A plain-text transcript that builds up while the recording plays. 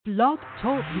Blog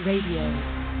Talk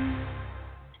Radio.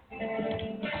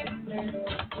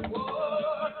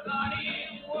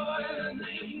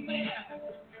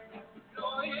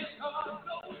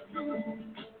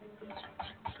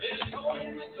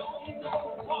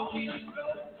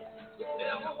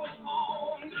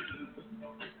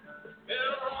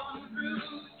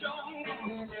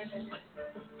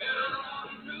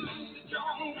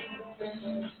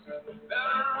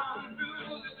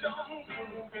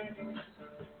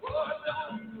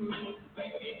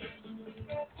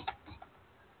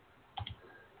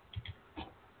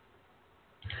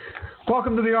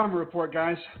 Welcome to the Armor Report,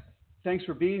 guys. Thanks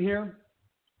for being here.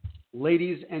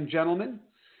 Ladies and gentlemen,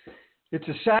 it's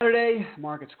a Saturday,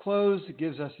 market's closed, it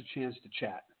gives us a chance to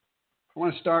chat. I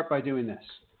want to start by doing this.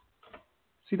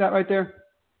 See that right there?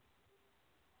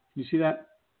 You see that?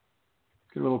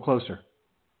 Get a little closer.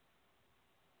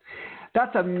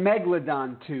 That's a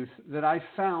megalodon tooth that I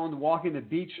found walking the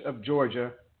beach of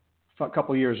Georgia a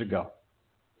couple years ago.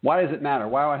 Why does it matter?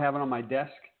 Why do I have it on my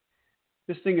desk?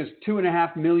 This thing is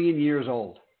 2.5 million years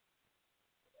old.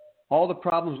 All the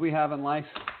problems we have in life,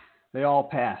 they all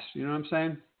pass. You know what I'm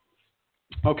saying?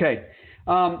 Okay.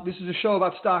 This is a show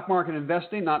about stock market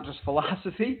investing, not just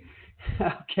philosophy.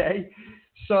 Okay.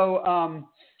 So,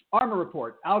 Armor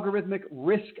Report, algorithmic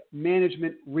risk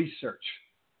management research.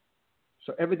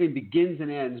 So everything begins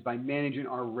and ends by managing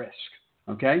our risk.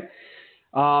 Okay.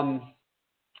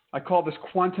 I call this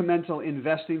quantamental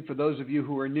investing for those of you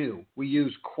who are new. We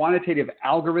use quantitative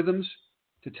algorithms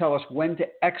to tell us when to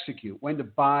execute, when to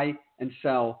buy and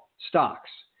sell stocks.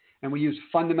 And we use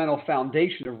fundamental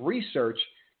foundation of research,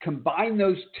 combine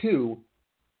those two,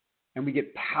 and we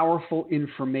get powerful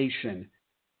information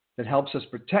that helps us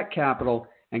protect capital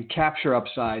and capture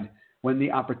upside when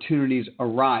the opportunities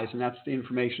arise. And that's the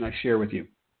information I share with you.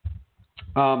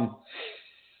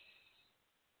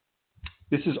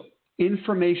 This is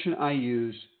information I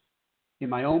use in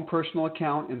my own personal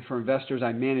account and for investors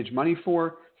I manage money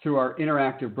for through our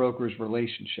interactive brokers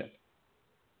relationship.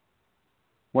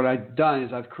 What I've done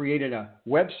is I've created a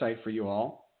website for you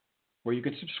all where you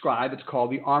can subscribe. It's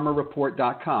called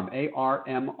thearmorreport.com,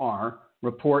 A-R-M-R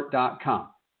report.com.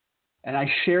 And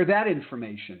I share that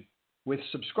information with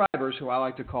subscribers who I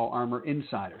like to call Armor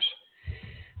Insiders.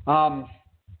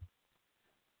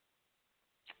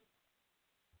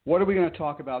 What are we going to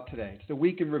talk about today? It's the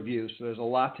week in review, so there's a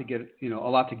lot to get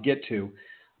to.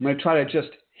 I'm going to try to just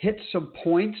hit some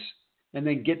points and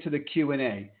then get to the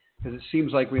Q&A because it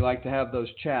seems like we like to have those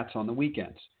chats on the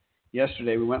weekends.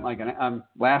 Yesterday we went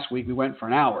last week we went for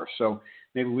an hour, so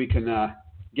maybe we can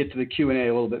get to the Q&A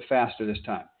a little bit faster this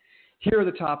time. Here are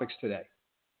the topics today.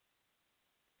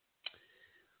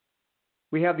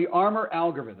 We have the Armor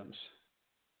algorithms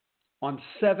on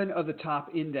 7 of the top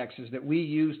indexes that we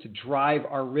use to drive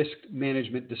our risk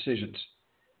management decisions.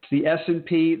 It's the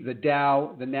S&P, the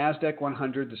Dow, the NASDAQ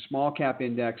 100, the small cap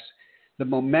index, the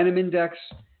momentum index,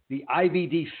 the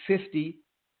IBD 50,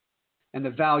 and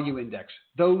the value index.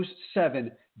 Those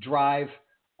 7 drive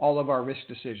all of our risk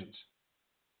decisions.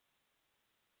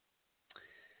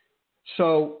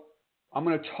 So I'm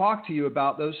going to talk to you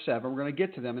about those 7. We're going to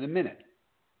get to them in a minute.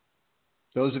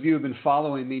 Those of you who have been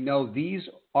following me know these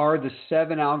are the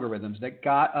 7 algorithms that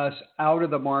got us out of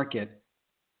the market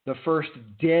the first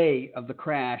day of the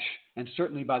crash and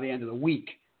certainly by the end of the week,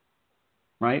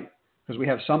 right? Because we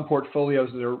have some portfolios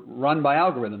that are run by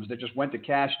algorithms that just went to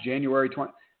cash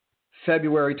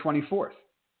February 24th,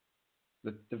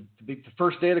 the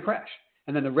first day of the crash.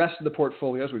 And then the rest of the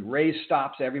portfolios, we raised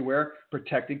stops everywhere,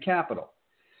 protected capital.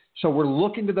 So we're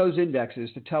looking to those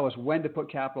indexes to tell us when to put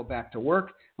capital back to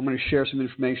work. I'm going to share some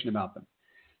information about them.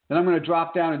 Then I'm going to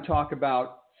drop down and talk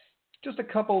about just a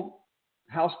couple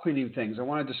house cleaning things. I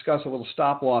want to discuss a little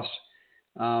stop loss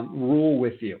rule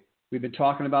with you. We've been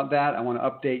talking about that. I want to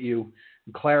update you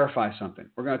and clarify something.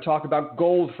 We're going to talk about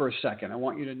gold for a second. I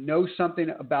want you to know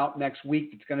something about next week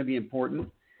that's going to be important.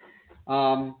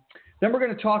 Then we're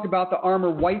going to talk about the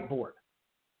Armor whiteboard.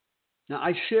 Now,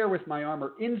 I share with my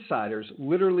Armor Insiders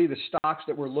literally the stocks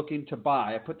that we're looking to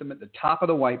buy. I put them at the top of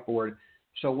the whiteboard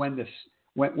so when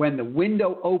the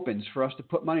window opens for us to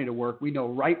put money to work, we know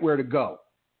right where to go.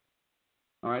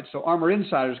 All right, so Armor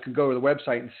Insiders can go to the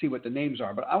website and see what the names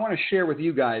are. But I want to share with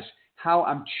you guys how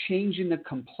I'm changing the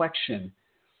complexion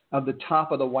of the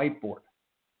top of the whiteboard.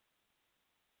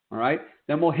 All right,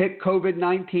 then we'll hit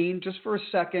COVID-19 just for a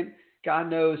second. God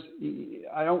knows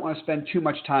I don't want to spend too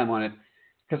much time on it,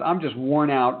 because I'm just worn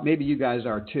out, maybe you guys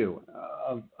are too,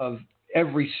 of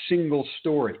every single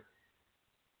story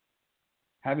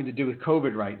having to do with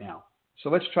COVID right now. So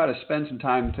let's try to spend some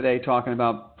time today talking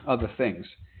about other things.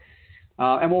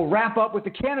 And we'll wrap up with the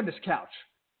Cannabis Couch.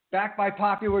 back by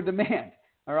popular demand.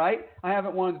 All right? I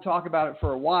haven't wanted to talk about it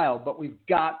for a while, but we've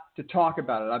got to talk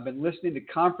about it. I've been listening to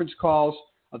conference calls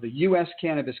of the U.S.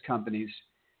 cannabis companies,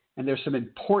 and there's some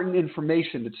important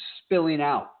information that's spilling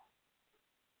out.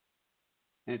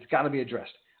 And it's got to be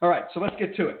addressed. All right, so let's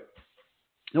get to it.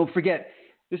 Don't forget,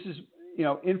 this is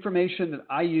information that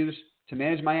I use to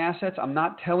manage my assets. I'm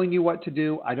not telling you what to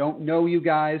do. I don't know you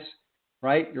guys,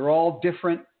 right? You're all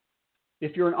different.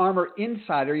 If you're an Armor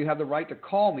insider, you have the right to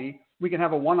call me. We can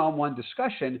have a one-on-one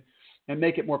discussion and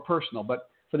make it more personal. But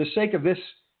for the sake of this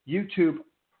YouTube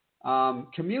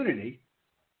community,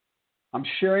 I'm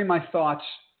sharing my thoughts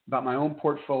about my own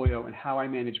portfolio and how I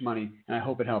manage money, and I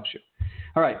hope it helps you.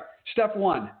 All right, step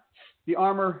one, the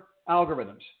Armor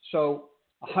algorithms. So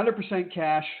 100%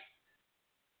 cash,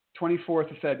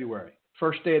 24th of February,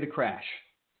 first day of the crash.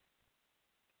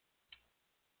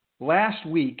 Last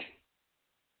week,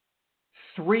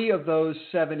 3 of those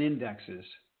 7 indexes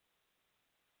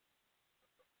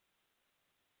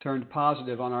turned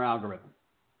positive on our algorithm.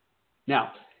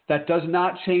 Now, that does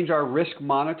not change our risk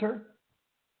monitor.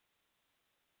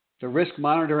 The risk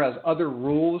monitor has other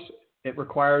rules. It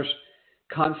requires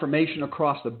confirmation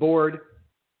across the board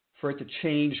for it to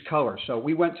change color. So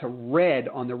we went to red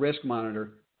on the risk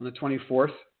monitor on the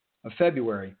 24th of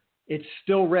February. It's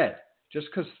still red. Just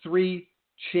because 3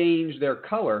 change their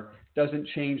color doesn't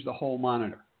change the whole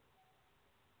monitor.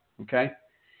 Okay?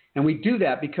 And we do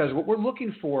that because what we're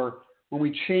looking for when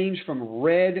we change from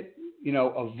red,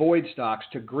 avoid stocks,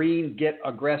 to green, get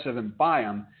aggressive and buy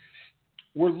them,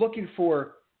 we're looking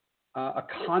for a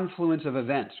confluence of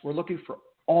events. We're looking for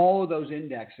all of those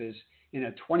indexes in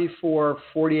a 24,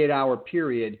 48-hour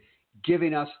period,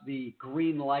 giving us the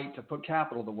green light to put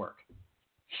capital to work.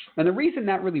 And the reason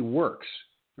that really works,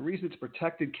 the reason it's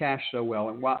protected cash so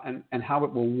well and how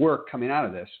it will work coming out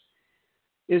of this,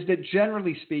 is that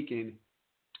generally speaking,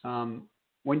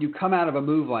 when you come out of a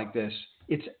move like this,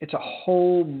 it's a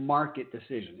whole market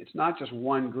decision. It's not just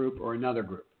one group or another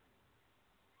group.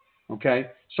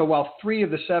 Okay? So while 3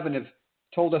 of the 7 have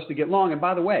told us to get long, and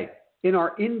by the way, in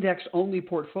our index-only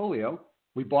portfolio,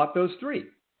 we bought those 3.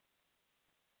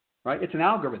 Right? It's an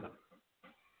algorithm.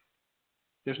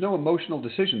 There's no emotional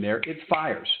decision there. It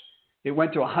fires. It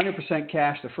went to 100%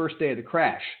 cash the first day of the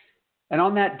crash. And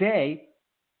on that day,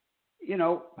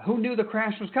 who knew the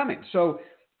crash was coming? So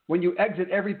when you exit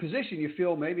every position, you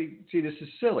feel gee, this is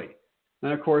silly.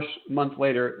 And of course, a month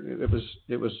later, it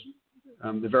was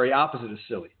the very opposite of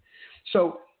silly.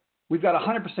 So we've got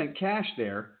 100% cash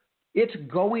there. It's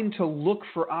going to look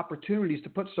for opportunities to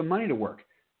put some money to work,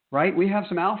 right? We have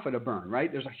some alpha to burn,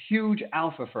 right? There's a huge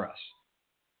alpha for us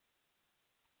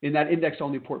in that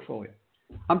index-only portfolio.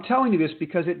 I'm telling you this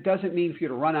because it doesn't mean for you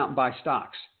to run out and buy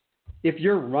stocks. If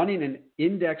you're running an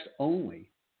index-only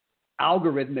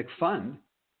algorithmic fund,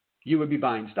 you would be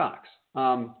buying stocks.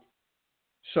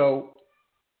 So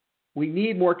we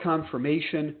need more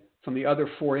confirmation from the other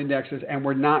 4 indexes, and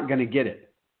we're not going to get it.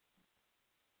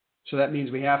 So that means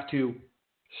we have to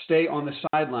stay on the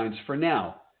sidelines for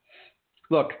now.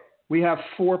 Look, we have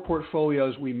 4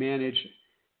 portfolios we manage,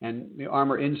 and the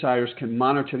Armor insiders can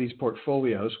monitor these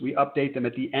portfolios. We update them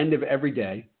at the end of every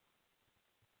day.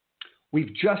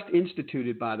 We've just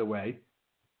instituted, by the way,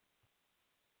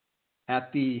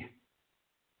 at the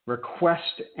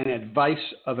request and advice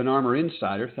of an Armor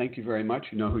insider, thank you very much,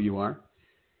 you know who you are,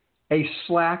 a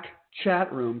Slack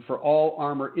chat room for all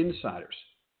Armor insiders.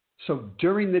 So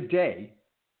during the day,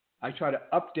 I try to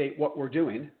update what we're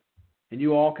doing, and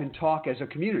you all can talk as a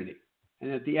community.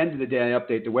 And at the end of the day, I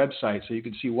update the website so you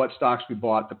can see what stocks we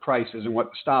bought, the prices, and what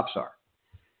the stops are.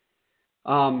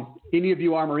 Any of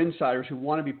you Armor insiders who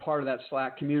want to be part of that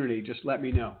Slack community, just let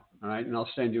me know, all right? And I'll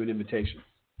send you an invitation.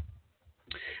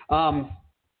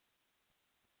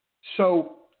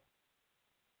 So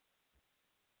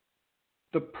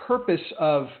the purpose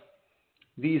of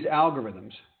these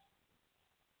algorithms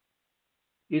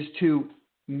is to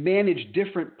manage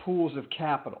different pools of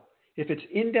capital. If it's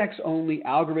index-only,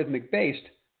 algorithmic-based,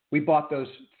 we bought those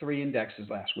 3 indexes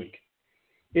last week.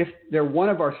 If they're one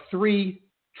of our 3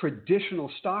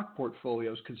 traditional stock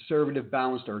portfolios, conservative,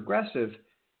 balanced, or aggressive,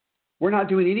 we're not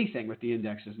doing anything with the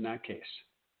indexes in that case.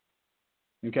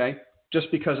 Okay?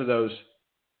 Just because of those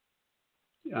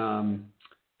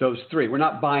 3. We're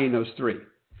not buying those 3.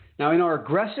 Now, in our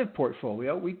aggressive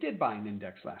portfolio, we did buy an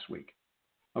index last week.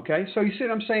 Okay? So you see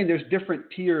what I'm saying? There's different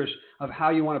tiers of how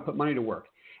you want to put money to work.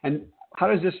 And how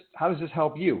does this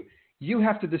help you? You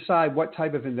have to decide what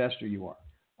type of investor you are.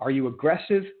 Are you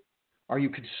aggressive? Are you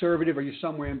conservative? Are you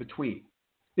somewhere in between?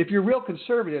 If you're real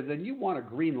conservative, then you want a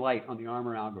green light on the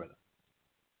Armor algorithm.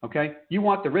 Okay? You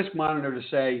want the risk monitor to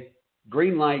say,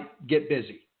 green light, get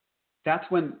busy. That's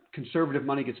when conservative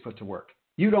money gets put to work.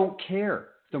 You don't care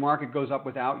if the market goes up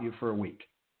without you for a week.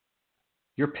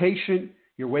 You're patient.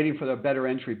 You're waiting for the better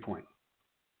entry point.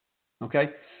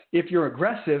 Okay? If you're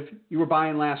aggressive, you were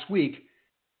buying last week,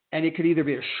 and it could either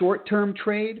be a short-term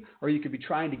trade or you could be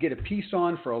trying to get a piece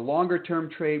on for a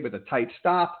longer-term trade with a tight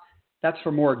stop. That's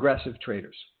for more aggressive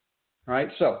traders. All right?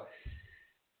 So,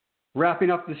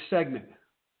 wrapping up this segment,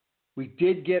 we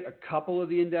did get a couple of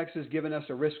the indexes giving us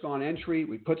a risk on entry.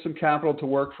 We put some capital to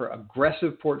work for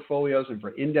aggressive portfolios and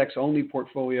for index-only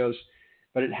portfolios,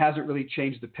 but it hasn't really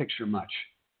changed the picture much.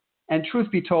 And truth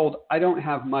be told, I don't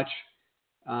have much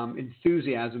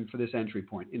enthusiasm for this entry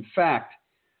point. In fact,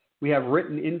 we have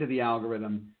written into the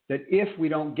algorithm that if we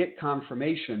don't get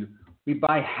confirmation, we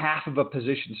buy half of a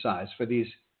position size for these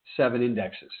 7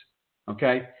 indexes.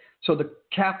 Okay? So the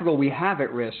capital we have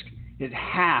at risk is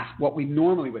half what we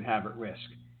normally would have at risk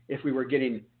if we were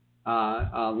getting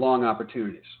long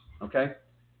opportunities. Okay?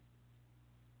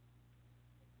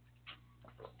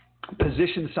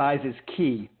 Position size is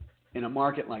key in a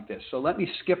market like this. So let me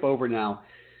skip over now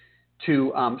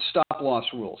to stop loss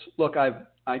rules. Look,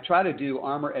 I try to do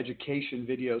Armor Education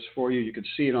videos for you. You can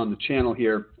see it on the channel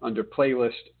here under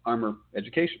playlist Armor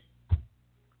Education.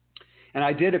 And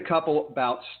I did a couple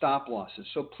about stop losses.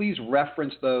 So please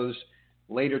reference those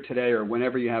later today or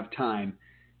whenever you have time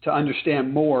to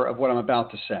understand more of what I'm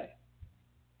about to say.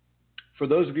 For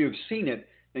those of you who have seen it,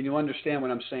 then you'll understand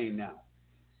what I'm saying now.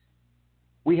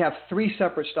 We have 3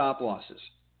 separate stop losses.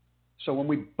 So when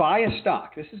we buy a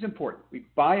stock, this is important. We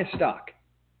buy a stock.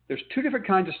 There's 2 different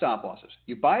kinds of stop losses.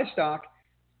 You buy a stock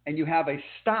and you have a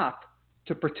stop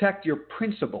to protect your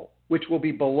principal, which will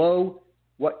be below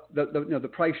what the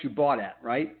price you bought at,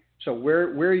 right? So where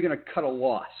are you going to cut a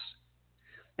loss?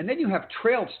 And then you have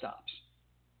trailed stops.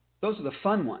 Those are the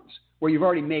fun ones where you've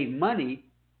already made money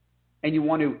and you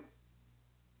want to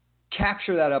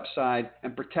capture that upside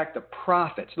and protect the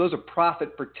profits. Those are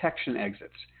profit protection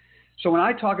exits. So when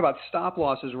I talk about stop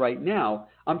losses right now,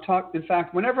 in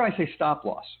fact, whenever I say stop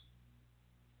loss,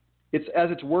 it's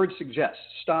as its word suggests,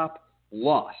 stop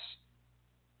loss.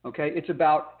 Okay? It's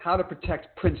about how to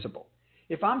protect principal.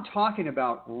 If I'm talking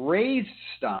about raised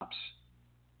stops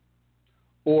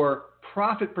or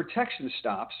profit protection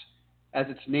stops, as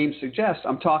its name suggests,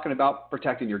 I'm talking about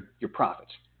protecting your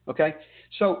profits. Okay?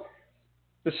 So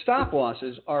the stop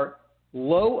losses are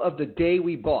low of the day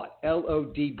we bought,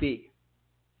 LODB.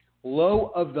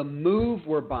 Low of the move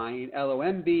we're buying,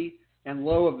 LOMB, and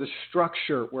low of the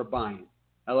structure we're buying,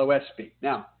 LOSB.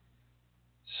 Now,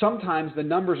 sometimes the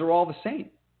numbers are all the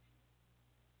same.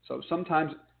 So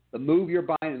sometimes the move you're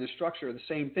buying and the structure are the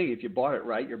same thing. If you bought it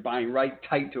right, you're buying right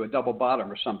tight to a double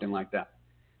bottom or something like that.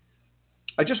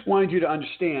 I just wanted you to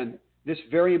understand this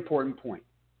very important point.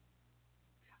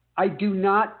 I do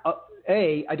not,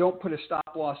 I don't put a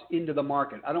stop loss into the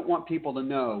market. I don't want people to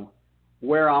know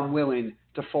where I'm willing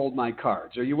to fold my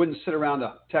cards. Or you wouldn't sit around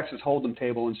a Texas Hold'em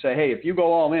table and say, hey, if you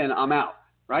go all in, I'm out,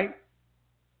 right?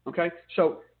 Okay?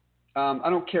 So I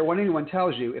don't care what anyone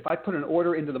tells you. If I put an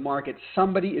order into the market,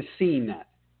 somebody is seeing that.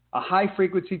 A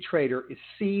high-frequency trader is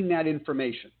seeing that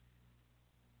information.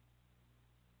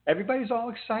 Everybody's all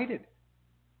excited.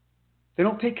 They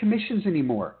don't pay commissions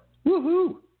anymore.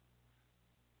 Woohoo!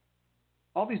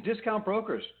 All these discount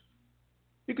brokers.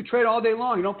 You can trade all day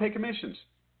long. You don't pay commissions.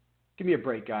 Give me a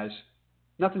break, guys.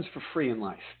 Nothing's for free in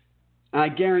life. And I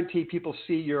guarantee people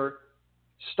see your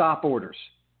stop orders.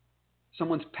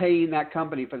 Someone's paying that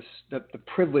company for the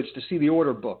privilege to see the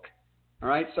order book. All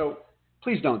right? So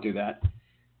please don't do that.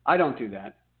 I don't do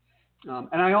that.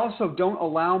 And I also don't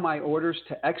allow my orders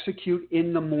to execute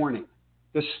in the morning.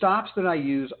 The stops that I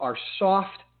use are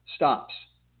soft stops.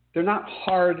 They're not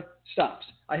hard stops.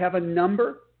 I have a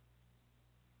number.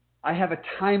 I have a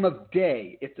time of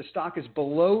day. If the stock is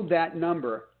below that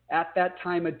number at that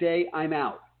time of day, I'm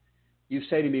out. You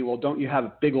say to me, well, don't you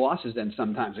have big losses then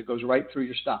sometimes? It goes right through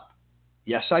your stop.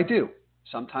 Yes, I do.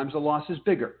 Sometimes the loss is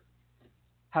bigger.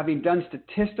 Having done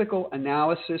statistical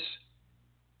analysis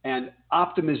and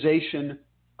optimization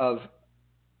of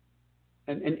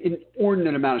an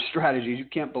inordinate amount of strategies, you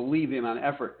can't believe the amount of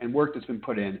effort and work that's been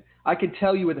put in, I can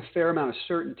tell you with a fair amount of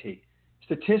certainty,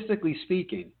 statistically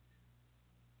speaking,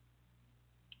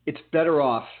 it's better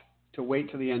off to wait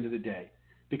till the end of the day.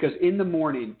 Because in the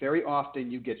morning, very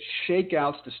often you get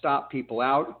shakeouts to stop people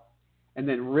out and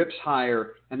then rips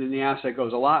higher, and then the asset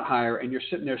goes a lot higher, and you're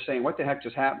sitting there saying, what the heck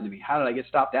just happened to me? How did I get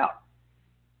stopped out?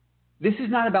 This is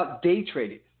not about day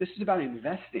trading. This is about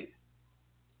investing.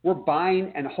 We're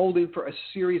buying and holding for a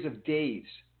series of days.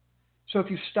 So if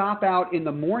you stop out in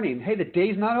the morning, hey, the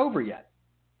day's not over yet.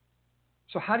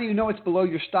 So how do you know it's below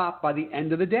your stop by the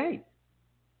end of the day?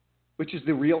 which is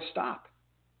the real stop.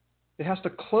 It has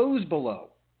to close below.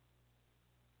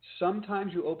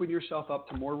 Sometimes you open yourself up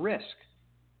to more risk.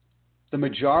 The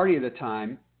majority of the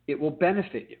time, it will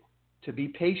benefit you to be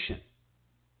patient.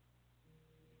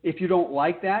 If you don't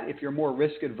like that, if you're more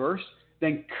risk adverse,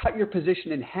 then cut your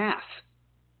position in half.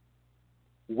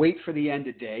 Wait for the end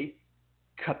of day,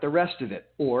 cut the rest of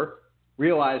it. Or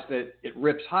realize that it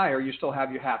rips higher, you still have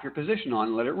half your position on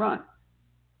and let it run.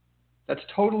 That's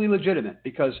totally legitimate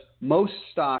because most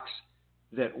stocks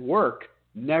that work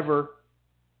never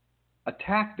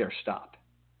attack their stop.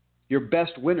 Your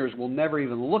best winners will never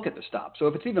even look at the stop. So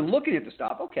if it's even looking at the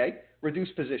stop, okay, reduce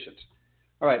positions.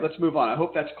 All right, let's move on. I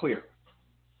hope that's clear.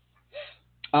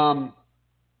 I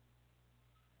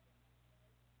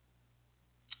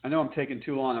know I'm taking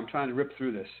too long. I'm trying to rip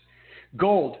through this.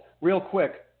 Gold, real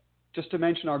quick, just to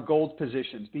mention our gold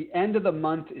positions. The end of the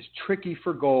month is tricky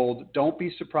for gold. Don't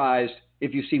be surprised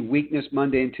if you see weakness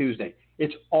Monday and Tuesday.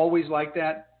 It's always like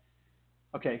that.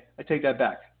 Okay, I take that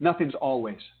back. Nothing's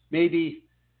always. Maybe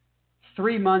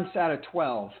 3 months out of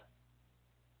 12,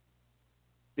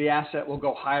 the asset will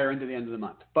go higher into the end of the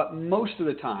month. But most of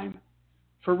the time,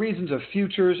 for reasons of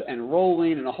futures and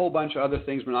rolling and a whole bunch of other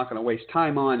things we're not going to waste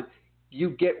time on,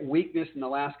 you get weakness in the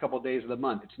last couple of days of the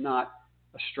month. It's not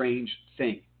a strange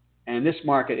thing. And in this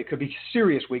market, it could be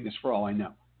serious weakness for all I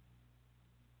know.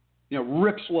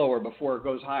 Rips lower before it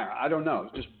goes higher. I don't know.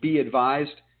 Just be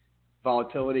advised.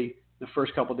 Volatility the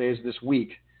first couple of days of this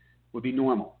week would be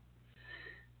normal.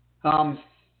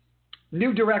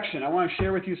 New direction. I want to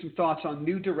share with you some thoughts on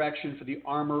new direction for the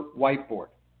Armor whiteboard.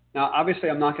 Now, obviously,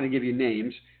 I'm not going to give you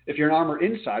names. If you're an Armor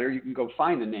insider, you can go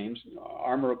find the names.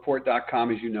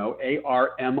 ArmorReport.com, as you know,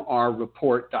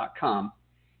 ARMRreport.com,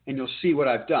 and you'll see what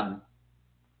I've done.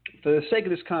 For the sake of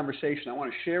this conversation, I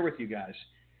want to share with you guys.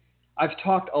 I've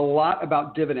talked a lot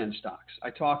about dividend stocks. I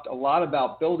talked a lot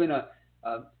about building a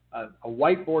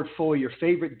whiteboard full of your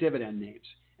favorite dividend names,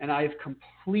 and I have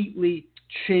completely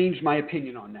changed my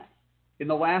opinion on that. In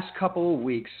the last couple of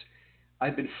weeks,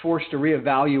 I've been forced to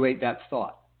reevaluate that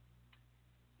thought.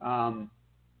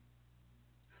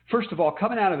 First of all,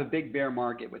 coming out of a big bear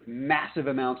market with massive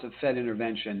amounts of Fed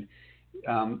intervention,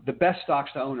 the best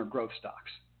stocks to own are growth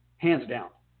stocks, hands down.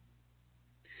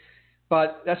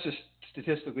 But that's just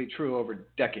statistically true over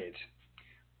decades.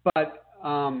 But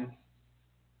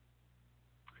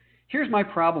here's my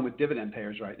problem with dividend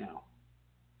payers right now.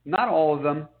 Not all of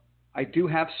them. I do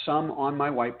have some on my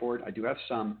whiteboard. I do have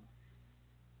some.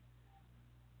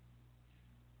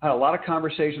 I had a lot of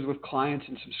conversations with clients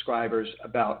and subscribers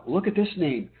about, look at this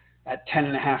name at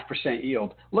 10.5%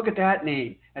 yield. Look at that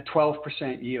name at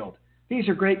 12% yield. These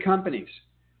are great companies.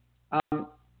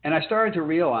 And I started to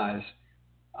realize,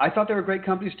 I thought they were great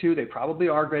companies too. They probably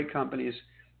are great companies.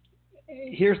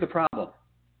 Here's the problem.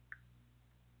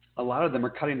 A lot of them are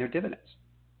cutting their dividends.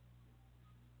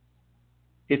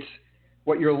 It's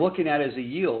what you're looking at as a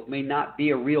yield may not be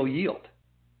a real yield.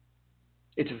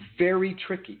 It's very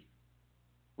tricky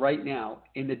right now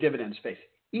in the dividend space.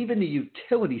 Even the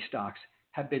utility stocks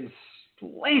have been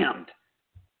slammed.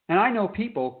 And I know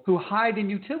people who hide in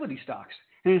utility stocks,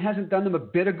 and it hasn't done them a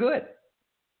bit of good,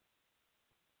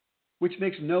 which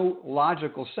makes no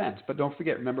logical sense. But don't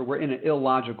forget, remember, we're in an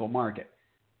illogical market.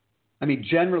 I mean,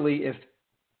 generally, if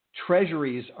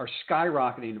treasuries are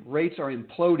skyrocketing, rates are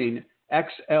imploding,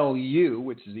 XLU,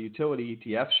 which is the utility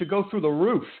ETF, should go through the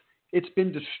roof. It's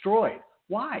been destroyed.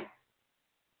 Why?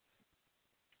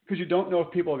 Because you don't know if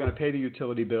people are going to pay the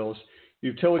utility bills.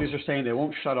 Utilities are saying they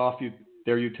won't shut off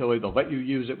their utility. They'll let you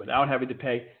use it without having to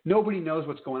pay. Nobody knows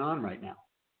what's going on right now.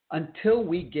 Until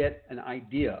we get an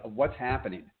idea of what's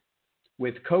happening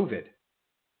with COVID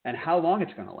and how long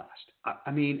it's going to last.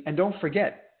 I mean, and don't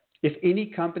forget, if any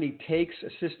company takes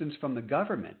assistance from the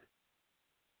government,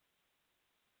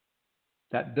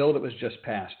 that bill that was just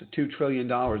passed, the $2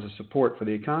 trillion of support for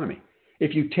the economy,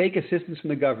 if you take assistance from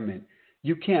the government,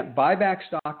 you can't buy back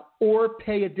stock or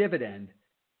pay a dividend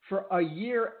for a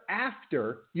year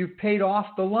after you've paid off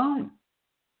the loan.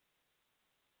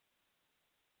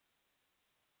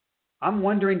 I'm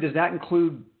wondering, does that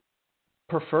include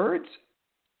preferreds?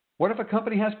 What if a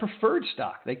company has preferred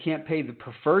stock? They can't pay the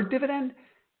preferred dividend?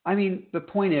 I mean, the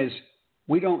point is,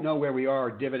 we don't know where we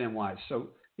are dividend-wise. So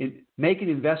making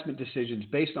investment decisions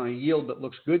based on a yield that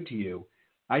looks good to you,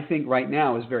 I think right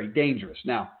now is very dangerous.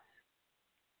 Now,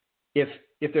 if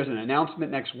there's an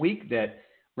announcement next week that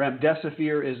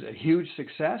remdesivir is a huge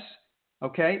success,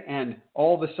 okay, and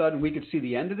all of a sudden we could see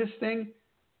the end of this thing,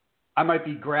 I might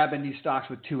be grabbing these stocks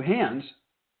with two hands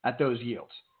at those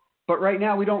yields. But right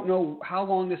now we don't know how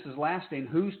long this is lasting,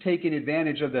 who's taking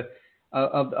advantage of the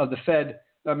Fed,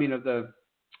 of the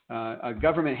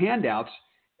government handouts,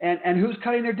 and who's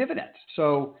cutting their dividends.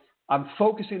 So I'm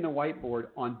focusing the whiteboard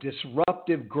on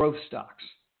disruptive growth stocks.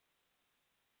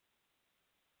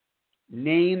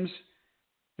 Names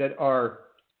that are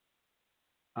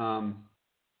coming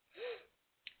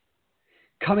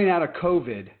out of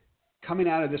COVID, coming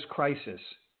out of this crisis.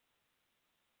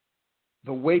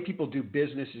 The way people do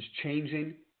business is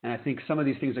changing, and I think some of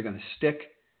these things are going to stick.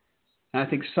 And I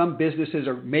think some businesses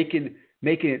are making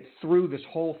it through this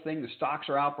whole thing. The stocks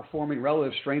are outperforming.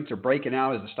 Relative strengths are breaking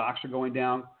out as the stocks are going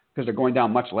down because they're going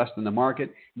down much less than the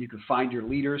market. You can find your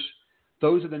leaders.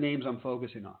 Those are the names I'm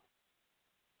focusing on.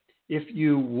 If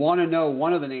you want to know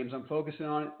one of the names I'm focusing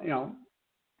on,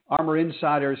 Armor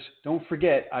Insiders, don't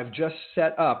forget, I've just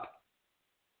set up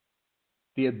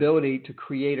the ability to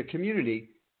create a community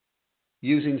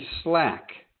using Slack.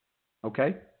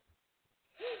 Okay?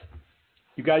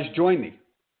 You guys join me.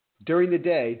 During the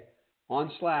day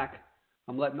on Slack,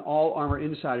 I'm letting all Armor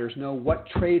Insiders know what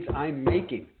trades I'm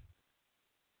making.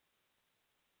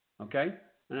 Okay?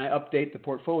 And I update the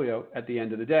portfolio at the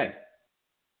end of the day.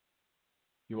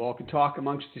 You all can talk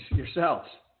amongst yourselves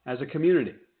as a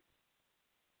community.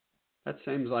 That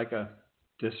seems like a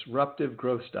disruptive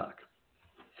growth stock.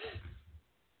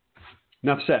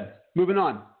 Enough said. Moving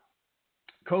on.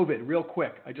 COVID, real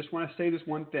quick. I just want to say this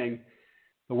one thing.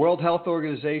 The World Health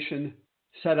Organization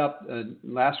set up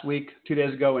last week, 2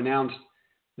 days ago, announced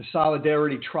the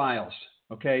Solidarity Trials.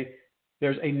 Okay?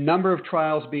 There's a number of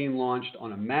trials being launched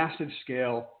on a massive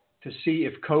scale to see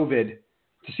if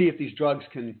these drugs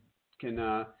can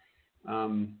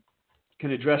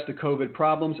address the COVID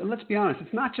problems. And let's be honest,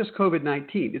 it's not just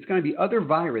COVID-19. It's going to be other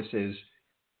viruses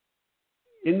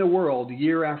in the world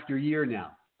year after year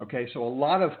now. Okay, so a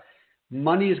lot of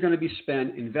money is going to be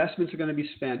spent, investments are going to be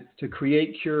spent to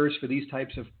create cures for these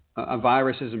types of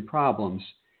viruses and problems.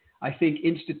 I think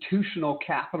institutional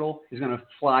capital is going to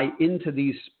fly into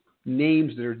these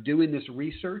names that are doing this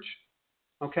research.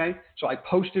 Okay, so I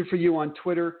posted for you on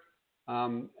Twitter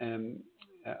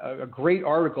a great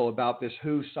article about this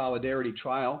WHO Solidarity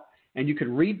Trial, and you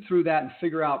can read through that and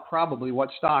figure out probably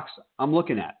what stocks I'm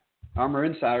looking at. Armor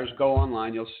Insiders, go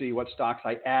online, you'll see what stocks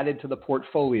I added to the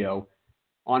portfolio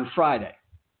on Friday.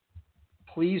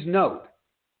 Please note,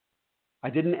 I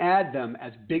didn't add them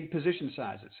as big position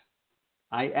sizes.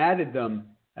 I added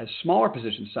them as smaller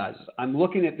position sizes. I'm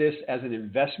looking at this as an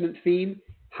investment theme.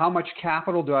 How much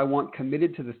capital do I want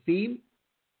committed to the theme?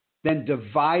 Then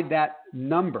divide that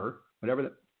number, whatever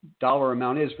the dollar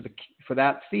amount is for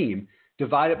that theme,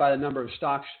 divide it by the number of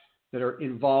stocks that are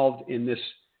involved in this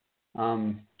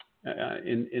in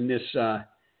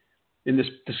this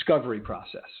discovery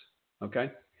process.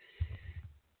 Okay,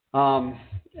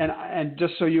 and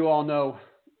just so you all know,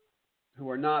 who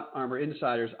are not Armor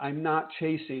Insiders, I'm not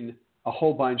chasing a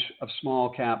whole bunch of small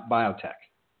cap biotech.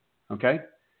 Okay.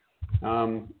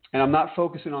 And I'm not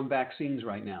focusing on vaccines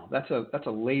right now. That's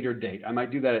a later date. I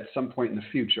might do that at some point in the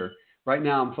future. Right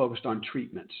now, I'm focused on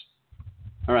treatments.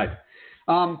 All right.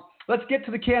 Let's get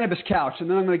to the cannabis couch, and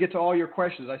then I'm going to get to all your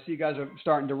questions. I see you guys are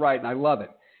starting to write, and I love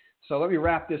it. So let me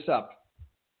wrap this up.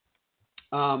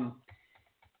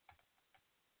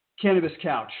 Cannabis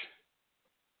couch.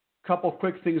 Couple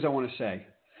quick things I want to say.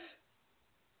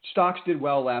 Stocks did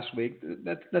well last week.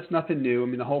 That's nothing new. I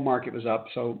mean, the whole market was up,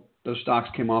 so those stocks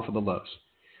came off of the lows.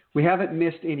 We haven't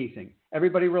missed anything.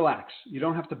 Everybody relax. You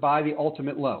don't have to buy the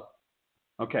ultimate low.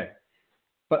 Okay.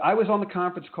 But I was on the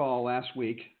conference call last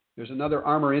week. There's another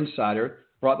Armor Insider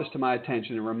brought this to my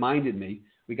attention and reminded me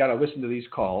we got to listen to these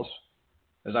calls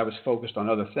as I was focused on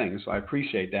other things. So I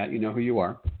appreciate that. You know who you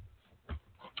are.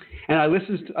 And I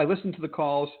listened to the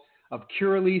calls of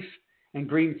Curaleaf and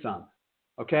Green Thumb.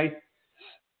 Okay.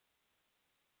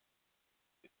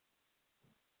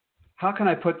 How can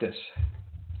I put this?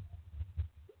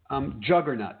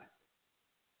 Juggernaut.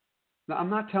 Now, I'm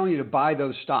not telling you to buy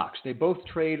those stocks. They both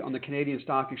trade on the Canadian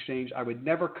Stock Exchange. I would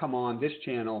never come on this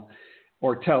channel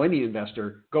or tell any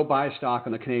investor, go buy a stock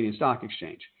on the Canadian Stock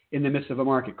Exchange in the midst of a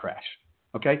market crash.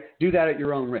 Okay? Do that at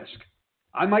your own risk.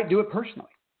 I might do it personally,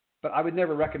 but I would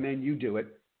never recommend you do it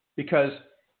because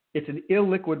it's an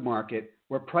illiquid market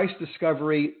where price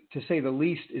discovery, to say the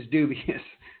least, is dubious.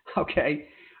 Okay?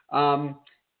 And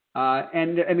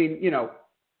I mean,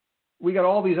 we got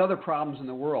all these other problems in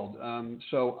the world.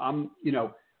 So I'm,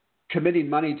 committing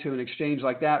money to an exchange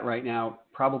like that right now,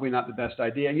 probably not the best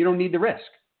idea. And you don't need the risk.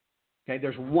 Okay.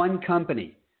 There's one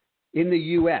company in the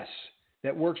U.S.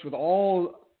 that works with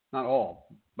not all,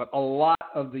 but a lot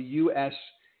of the U.S.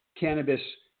 cannabis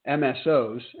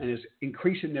MSOs and is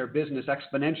increasing their business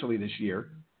exponentially this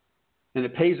year. And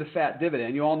it pays a fat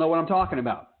dividend. You all know what I'm talking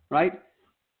about, right?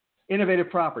 Innovative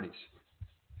Properties.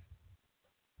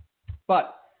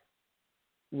 But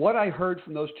what I heard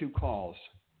from those two calls,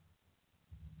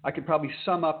 I could probably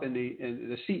sum up in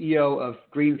the CEO of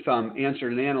Green Thumb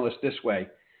answered an analyst this way.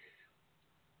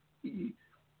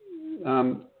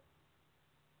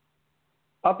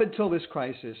 Up until this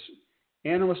crisis,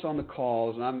 analysts on the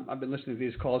calls, and I've been listening to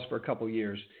these calls for a couple of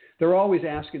years, they're always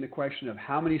asking the question of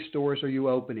how many stores are you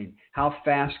opening? How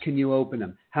fast can you open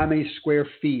them? How many square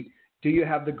feet? Do you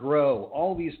have the grow?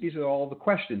 All these are all the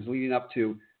questions leading up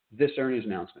to this earnings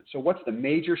announcement. So what's the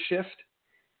major shift?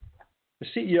 The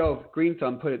CEO of Green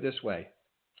Thumb put it this way.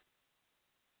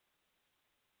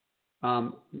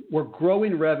 We're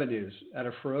growing revenues at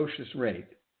a ferocious rate,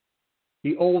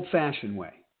 the old-fashioned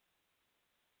way.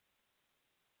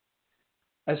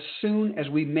 As soon as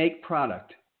we make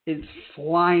product, it's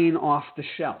flying off the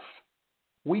shelf.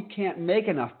 We can't make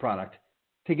enough product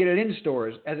to get it in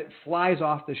stores as it flies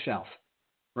off the shelf.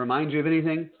 Remind you of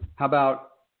anything? How about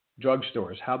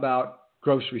drugstores? How about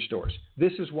grocery stores?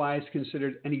 This is why it's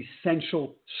considered an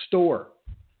essential store,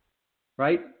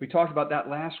 right? We talked about that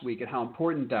last week and how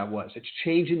important that was. It's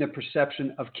changing the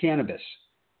perception of cannabis.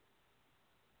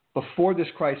 Before this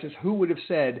crisis, who would have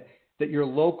said that your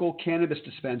local cannabis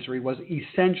dispensary was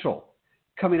essential?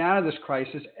 Coming out of this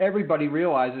crisis, everybody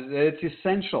realizes that it's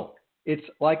essential. It's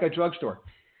like a drugstore.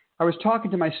 I was talking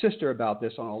to my sister about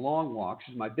this on a long walk.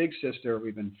 She's my big sister.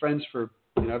 We've been friends for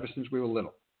ever since we were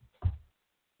little.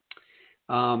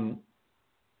 And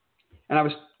I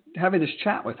was having this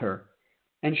chat with her,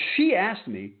 and she asked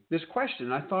me this question,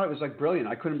 and I thought it was like brilliant.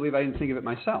 I couldn't believe I didn't think of it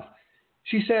myself.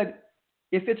 She said,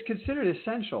 if it's considered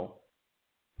essential,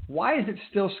 why is it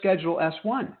still Schedule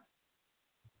S1?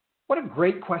 What a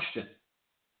great question.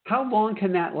 How long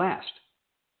can that last?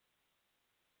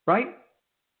 Right?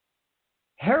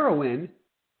 Heroin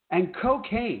and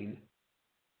cocaine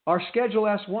are Schedule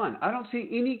S1. I don't see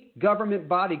any government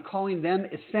body calling them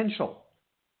essential.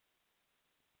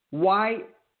 Why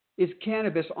is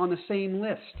cannabis on the same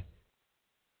list?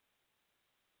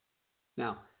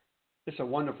 Now, it's a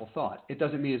wonderful thought. It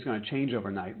doesn't mean it's going to change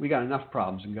overnight. We got enough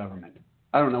problems in government.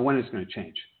 I don't know when it's going to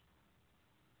change.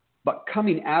 But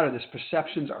coming out of this,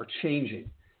 perceptions are changing.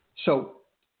 So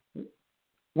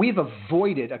we've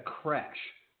avoided a crash.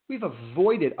 We've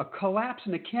avoided a collapse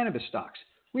in the cannabis stocks.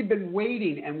 We've been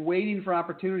waiting and waiting for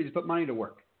opportunities to put money to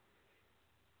work.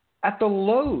 At the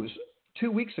lows 2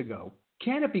 weeks ago,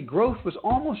 Canopy Growth was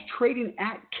almost trading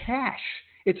at cash.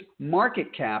 Its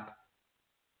market cap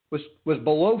was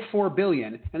below $4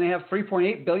 billion, and they have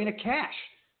 $3.8 billion of cash.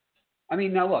 I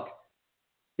mean, now look,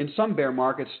 in some bear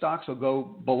markets, stocks will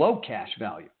go below cash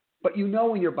value. But you know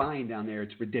when you're buying down there,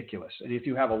 it's ridiculous. And if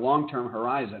you have a long-term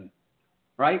horizon,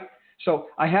 right? So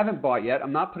I haven't bought yet.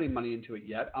 I'm not putting money into it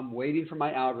yet. I'm waiting for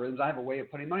my algorithms. I have a way of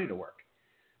putting money to work.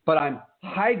 But I'm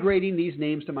high-grading these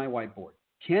names to my whiteboard.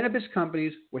 Cannabis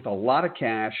companies with a lot of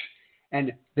cash,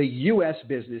 and the U.S.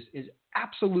 business is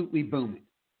absolutely booming.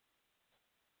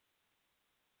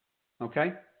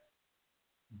 Okay?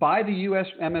 Buy the U.S.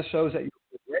 MSOs that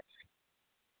you're rich.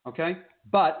 Okay?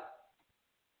 But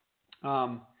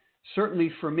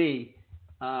certainly for me,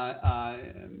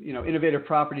 Innovative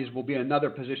Properties will be another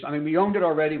position. I mean, we owned it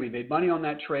already. We made money on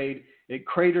that trade. It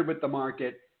cratered with the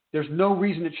market. There's no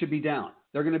reason it should be down.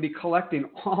 They're going to be collecting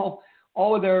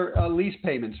all of their lease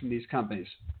payments from these companies.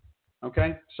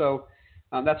 Okay? So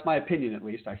that's my opinion, at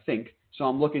least, I think. So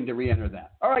I'm looking to re-enter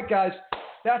that. All right, guys.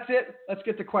 That's it. Let's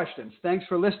get to questions. Thanks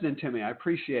for listening to me. I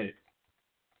appreciate it.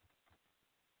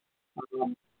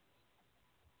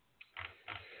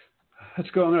 Let's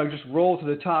go. I'm going to just roll to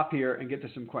the top here and get to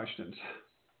some questions.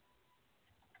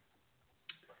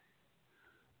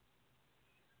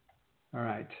 All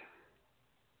right.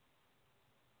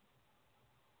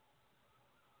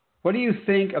 What do you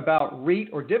think about REIT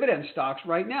or dividend stocks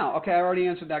right now? Okay, I already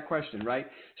answered that question, right?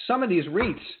 Some of these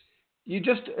REITs,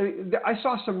 I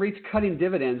saw some REITs cutting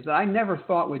dividends that I never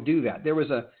thought would do that. There was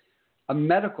a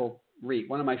medical REIT,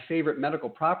 one of my favorite medical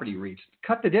property REITs,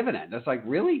 cut the dividend. That's like,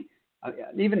 really?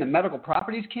 Even the medical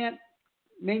properties can't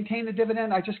maintain the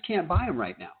dividend? I just can't buy them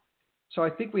right now. So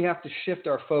I think we have to shift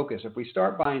our focus. If we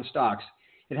start buying stocks,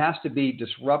 it has to be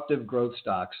disruptive growth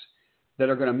stocks that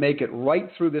are going to make it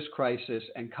right through this crisis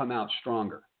and come out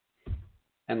stronger.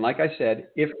 And like I said,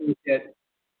 if we get,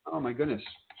 oh my goodness,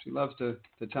 she loves to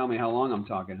tell me how long I'm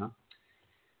talking,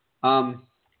 huh?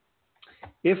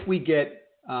 If we get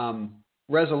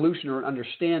resolution or an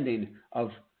understanding of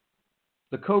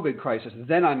the COVID crisis,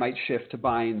 then I might shift to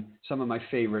buying some of my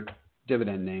favorite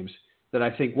dividend names that I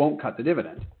think won't cut the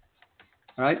dividend.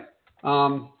 All right?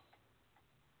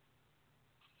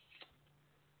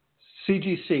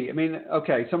 CGC. I mean,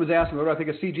 okay, someone's asking, what do I think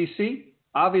of CGC?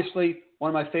 Obviously, one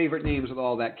of my favorite names with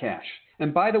all that cash.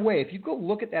 And by the way, if you go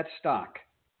look at that stock,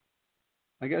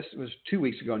 I guess it was 2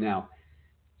 weeks ago now.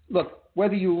 Look,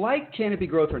 whether you like Canopy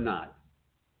Growth or not,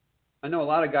 I know a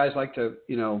lot of guys like to,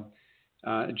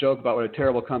 joke about what a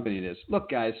terrible company it is. Look,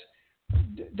 guys,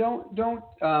 don't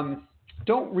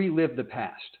relive the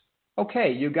past.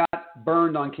 Okay, you got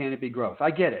burned on Canopy Growth. I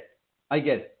get it.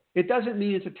 It doesn't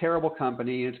mean it's a terrible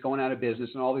company and it's going out of business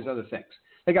and all these other things.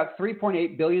 They got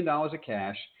 $3.8 billion of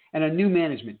cash and a new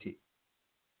management team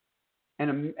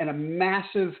and a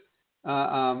massive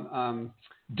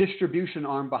distribution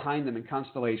arm behind them in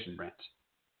Constellation Brands.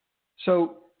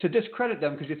 So to discredit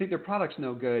them because you think their product's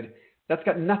no good, that's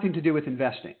got nothing to do with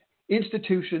investing.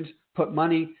 Institutions put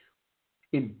money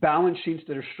in balance sheets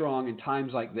that are strong in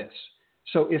times like this.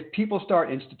 So if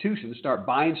institutions start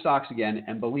buying stocks again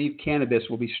and believe cannabis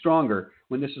will be stronger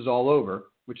when this is all over,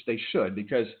 which they should,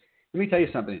 because let me tell you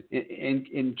something.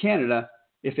 In Canada,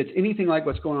 if it's anything like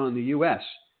what's going on in the U.S.,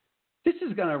 this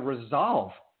is going to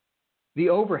resolve the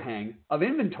overhang of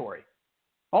inventory.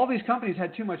 All these companies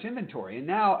had too much inventory, and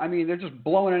now, they're just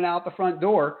blowing it out the front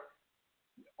door.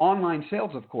 Online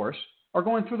sales, of course, are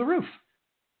going through the roof.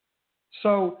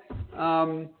 So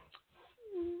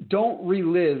don't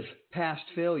relive past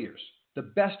failures. The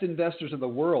best investors in the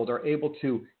world are able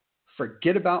to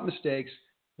forget about mistakes,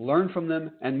 learn from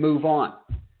them, and move on.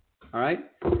 All right?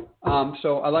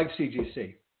 So I like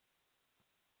CGC.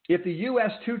 If the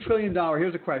U.S. $2 trillion,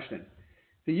 here's a question.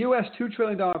 The U.S. $2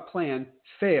 trillion plan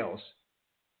fails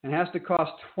and has to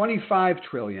cost $25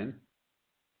 trillion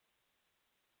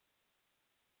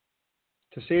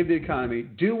to save the economy,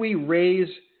 do we raise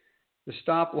the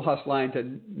stop loss line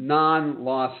to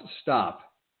non-loss stop?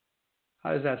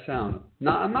 How does that sound?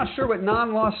 I'm not sure what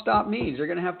non-loss stop means. You're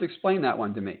going to have to explain that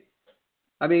one to me.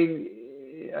 I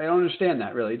don't understand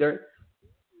that really.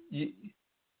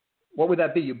 What would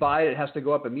that be? You buy it, it has to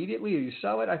go up immediately, or you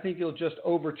sell it? I think you'll just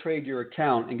overtrade your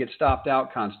account and get stopped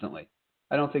out constantly.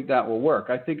 I don't think that will work.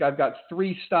 I think I've got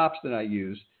 3 stops that I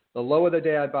use. The lower the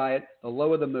day I buy it, the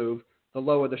lower the move, the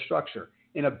lower the structure.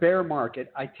 In a bear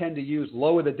market, I tend to use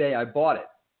lower the day I bought it.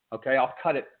 Okay, I'll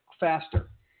cut it faster.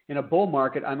 In a bull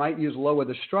market, I might use lower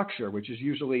the structure, which is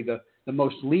usually the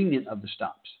most lenient of the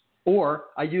stops. Or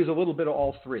I use a little bit of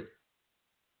all 3.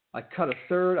 I cut a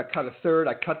third,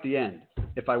 I cut the end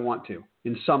if I want to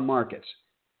in some markets.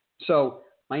 So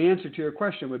my answer to your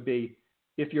question would be,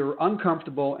 if you're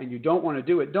uncomfortable and you don't want to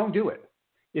do it, don't do it.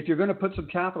 If you're going to put some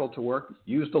capital to work,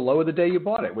 use the low of the day you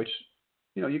bought it, which,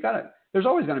 there's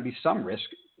always going to be some risk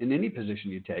in any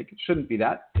position you take. It shouldn't be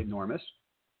that enormous.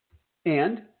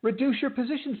 And reduce your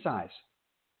position size.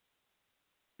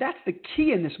 That's the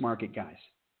key in this market, guys.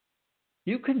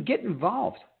 You can get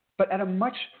involved, but at a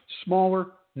much smaller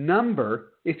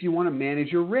number if you want to manage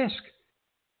your risk.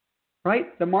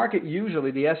 Right? The market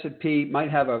usually, the S&P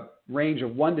might have a range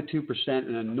of 1 to 2%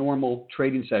 in a normal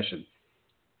trading session.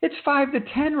 It's 5 to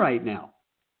 10 right now.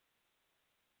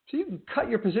 So you can cut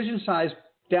your position size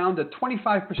down to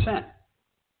 25%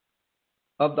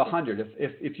 of the 100.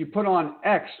 If you put on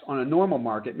X on a normal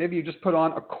market, maybe you just put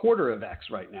on a quarter of X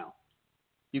right now.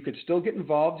 You could still get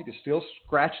involved. You could still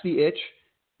scratch the itch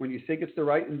when you think it's the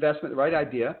right investment, the right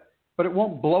idea, but it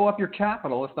won't blow up your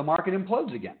capital if the market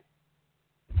implodes again.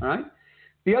 All right?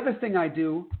 The other thing I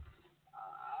do,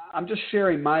 I'm just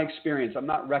sharing my experience. I'm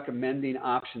not recommending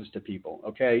options to people,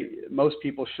 okay? Most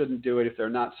people shouldn't do it if they're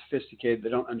not sophisticated. They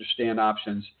don't understand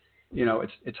options.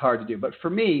 It's hard to do. But for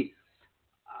me,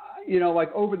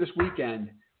 like over this weekend,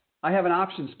 I have an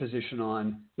options position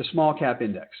on the small cap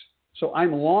index. So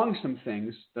I'm long some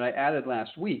things that I added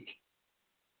last week,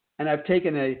 and I've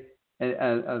taken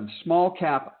a small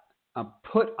cap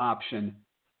put option,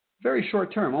 very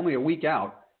short term, only a week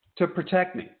out, to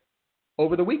protect me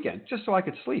over the weekend, just so I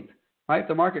could sleep. Right? If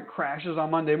the market crashes on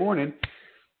Monday morning,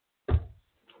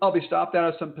 I'll be stopped out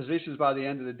of some positions by the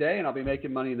end of the day, and I'll be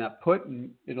making money in that put, and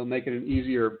it'll make it an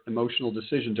easier emotional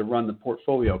decision to run the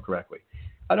portfolio correctly.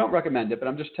 I don't recommend it, but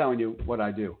I'm just telling you what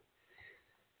I do.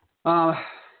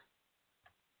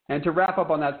 And to wrap up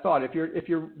on that thought, if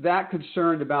you're that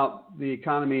concerned about the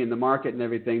economy and the market and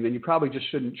everything, then you probably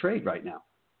just shouldn't trade right now.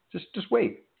 Just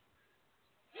wait.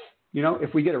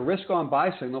 If we get a risk-on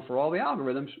buy signal for all the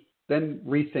algorithms, then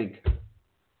rethink.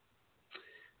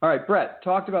 All right, Brett,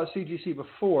 talked about CGC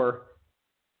before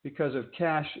because of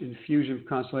cash infusion of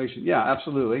Constellation. Yeah,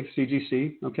 absolutely.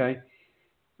 CGC, okay.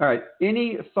 All right,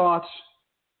 any thoughts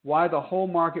why the whole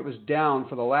market was down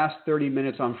for the last 30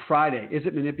 minutes on Friday? Is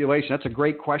it manipulation? That's a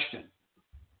great question.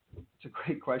 It's a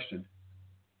great question.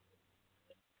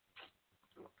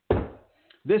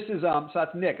 This is so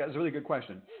that's Nick. That's a really good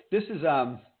question. This is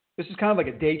This is kind of like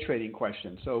a day trading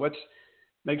question. So let's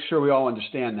make sure we all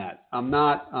understand that.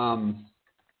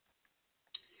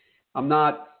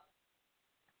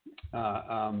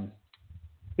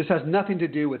 This has nothing to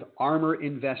do with armor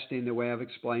investing the way I've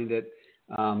explained it.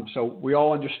 So we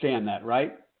all understand that,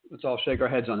 right? Let's all shake our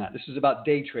heads on that. This is about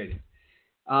day trading.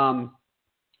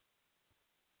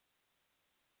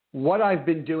 What I've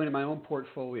been doing in my own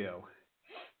portfolio.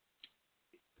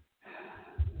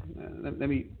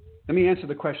 Let me answer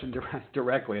the question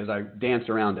directly as I dance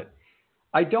around it.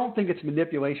 I don't think it's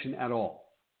manipulation at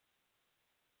all.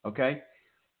 Okay?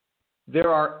 There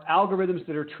are algorithms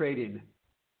that are trading,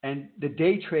 and the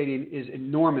day trading is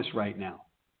enormous right now.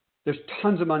 There's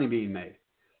tons of money being made.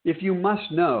 If you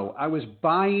must know, I was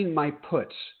buying my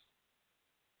puts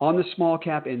on the small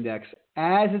cap index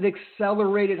as it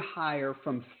accelerated higher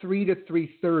from 3 to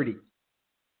 330.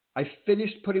 I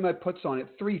finished putting my puts on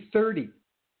at 330.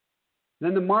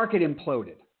 Then the market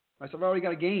imploded. I said, I've already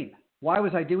got a gain. Why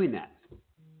was I doing that?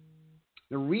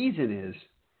 The reason is,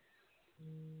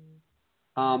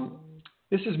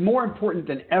 this is more important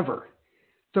than ever.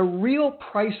 The real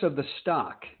price of the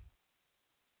stock,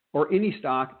 or any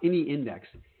stock, any index,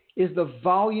 is the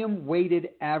volume weighted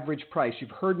average price.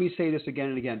 You've heard me say this again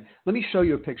and again. Let me show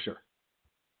you a picture.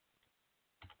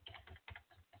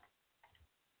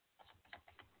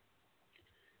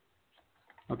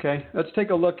 Okay, let's take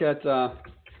a look at the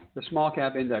small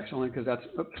cap index, only because that's,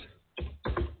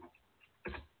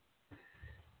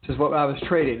 this is what I was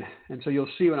trading, and so you'll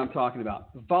see what I'm talking about.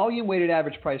 Volume weighted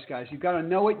average price, guys. You've got to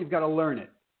know it. You've got to learn it.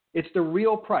 It's the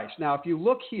real price. Now, if you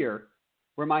look here,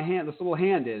 where my hand, this little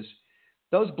hand is,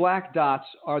 those black dots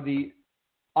are the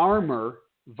Armor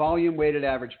volume weighted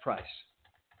average price.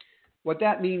 What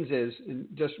that means is, and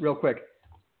just real quick,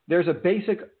 there's a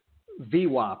basic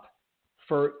VWAP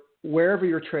for wherever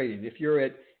you're trading. If you're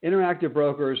at Interactive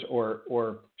Brokers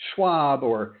or Schwab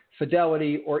or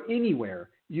Fidelity or anywhere,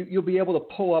 you'll be able to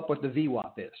pull up what the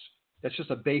VWAP is. That's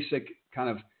just a basic kind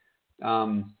of,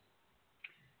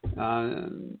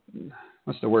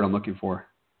 what's the word I'm looking for?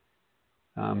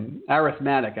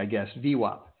 Arithmetic, I guess,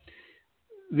 VWAP.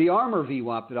 The Armor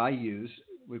VWAP that I use,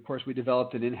 of course, we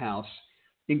developed it in-house,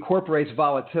 incorporates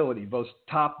volatility, both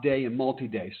top day and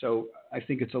multi-day. So I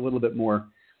think it's a little bit more,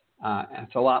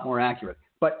 it's a lot more accurate.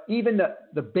 But even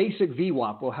the basic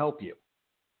VWAP will help you.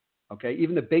 Okay,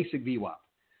 even the basic VWAP.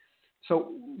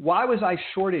 So why was I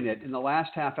shorting it in the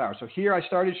last half hour? So here I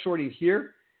started shorting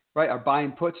here, right? Or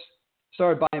buying puts,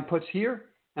 started buying puts here,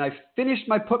 and I finished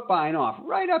my put buying off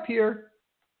right up here,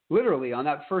 literally on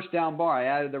that first down bar. I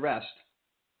added the rest,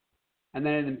 and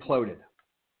then it imploded.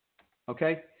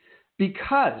 Okay,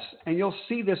 because, and you'll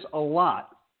see this a lot.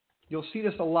 You'll see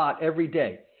this a lot every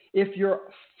day. If you're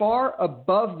far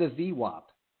above the VWAP,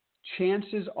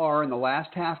 chances are in the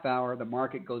last half hour the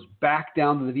market goes back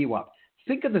down to the VWAP.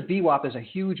 Think of the VWAP as a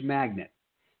huge magnet.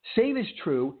 Same is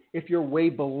true if you're way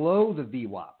below the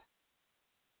VWAP.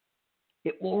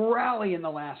 It will rally in the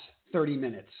last 30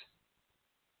 minutes.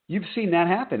 You've seen that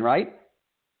happen, right?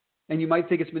 And you might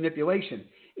think it's manipulation.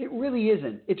 It really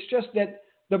isn't. It's just that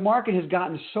the market has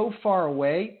gotten so far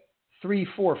away, 3,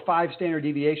 4, 5 standard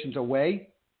deviations away.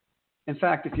 In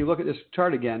fact, if you look at this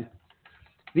chart again,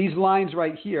 these lines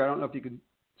right here, I don't know if you can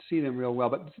see them real well,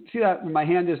 but see that when my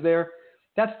hand is there?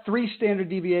 That's 3 standard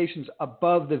deviations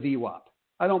above the VWAP.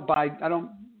 I don't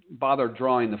bother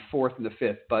drawing the 4th and the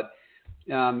 5th, but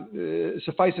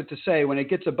suffice it to say, when it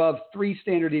gets above 3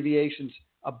 standard deviations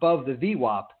above the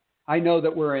VWAP, I know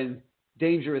that we're in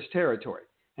dangerous territory.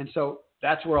 And so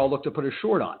that's where I'll look to put a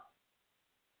short on.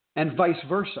 And vice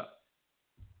versa.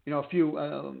 You know,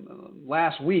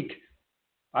 last week,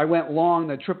 I went long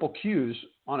the triple Qs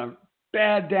on a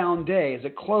bad down day as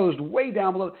it closed way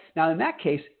down below. Now, in that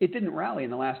case, it didn't rally in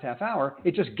the last half hour.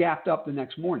 It just gapped up the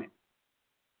next morning.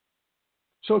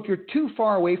 So if you're too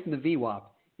far away from the VWAP,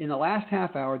 in the last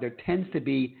half hour, there tends to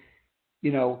be,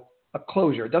 you know, a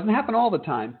closure. It doesn't happen all the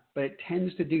time, but it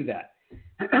tends to do that.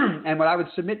 And what I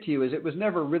would submit to you is it was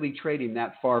never really trading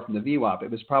that far from the VWAP.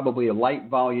 It was probably a light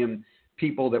volume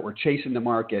people that were chasing the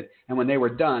market. And when they were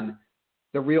done,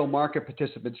 the real market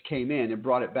participants came in and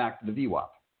brought it back to the VWAP.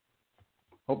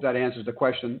 Hope that answers the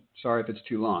question. Sorry if it's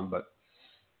too long, but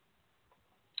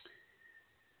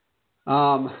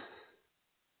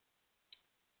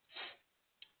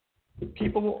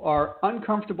people are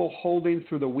uncomfortable holding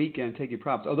through the weekend, taking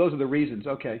profits. Oh, those are the reasons.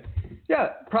 Okay.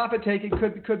 Yeah, profit taking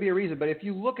could be a reason. But if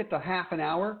you look at the half an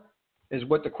hour, is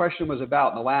what the question was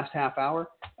about in the last half hour,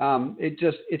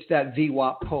 it's that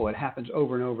VWAP pull. It happens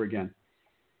over and over again.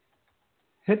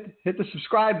 Hit the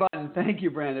subscribe button. Thank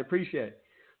you, Brandon. Appreciate it.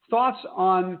 Thoughts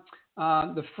on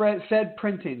the Fed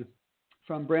printing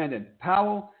from Brandon.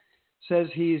 Powell says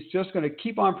he's just going to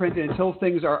keep on printing until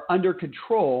things are under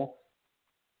control.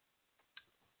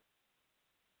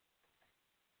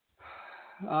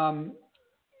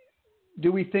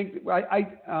 Do we think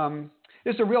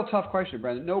this is a real tough question,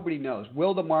 Brandon. Nobody knows.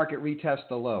 Will the market retest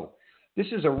the low? This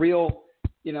is a real,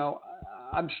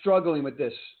 I'm struggling with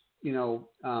this,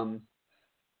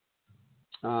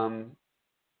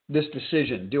 this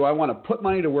decision. Do I want to put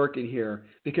money to work in here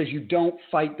because you don't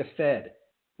fight the Fed?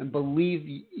 And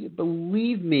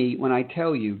believe me when I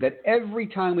tell you that every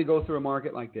time we go through a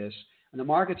market like this and the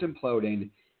market's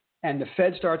imploding and the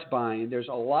Fed starts buying, there's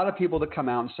a lot of people that come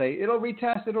out and say, it'll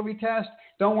retest.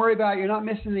 Don't worry about it. You're not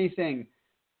missing anything.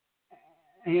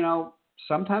 And,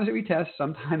 sometimes it retests,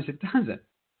 sometimes it doesn't.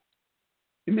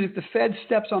 I mean, if the Fed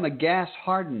steps on the gas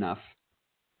hard enough,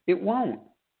 it won't.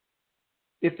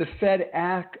 If the Fed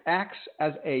acts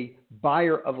as a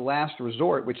buyer of last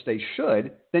resort, which they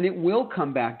should, then it will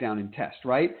come back down and test,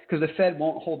 right? Because the Fed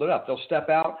won't hold it up. They'll step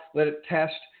out, let it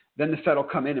test, then the Fed will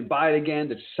come in and buy it again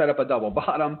to set up a double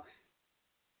bottom.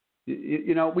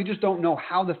 We just don't know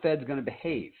how the Fed's going to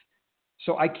behave.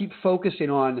 So I keep focusing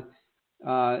on,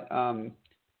 the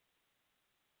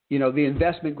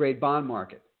investment grade bond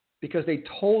market because they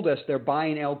told us they're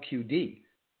buying LQD.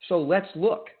 So let's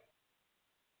look.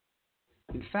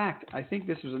 In fact, I think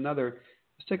this is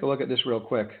let's take a look at this real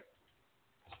quick.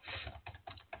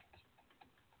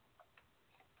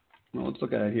 Well, let's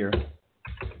look at it here.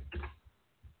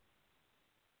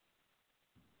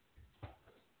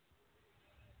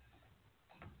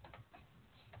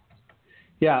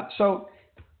 Yeah, so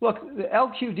look, the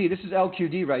LQD, this is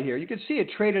LQD right here. You can see it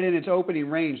traded in its opening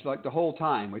range like the whole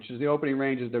time, which is the opening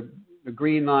range is the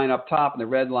green line up top and the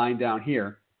red line down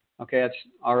here. Okay, that's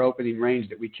our opening range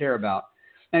that we care about.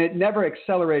 And it never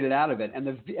accelerated out of it, and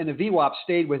the VWAP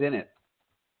stayed within it.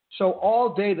 So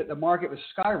all day that the market was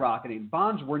skyrocketing,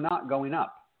 bonds were not going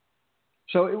up.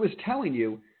 So it was telling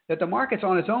you that the market's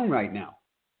on its own right now.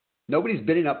 Nobody's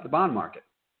bidding up the bond market.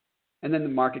 And then the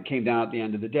market came down at the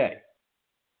end of the day.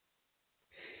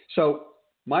 So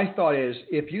my thought is,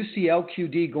 if you see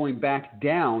LQD going back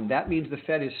down, that means the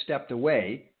Fed has stepped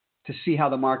away to see how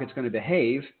the market's going to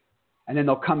behave, and then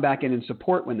they'll come back in and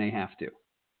support when they have to.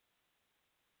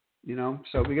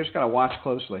 So we just got to watch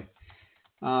closely.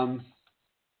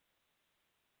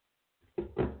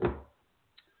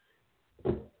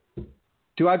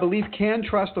 Do I believe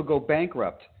CanTrust will go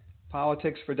bankrupt?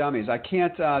 Politics for Dummies. I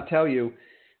can't tell you.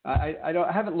 I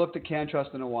haven't looked at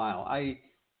CanTrust in a while.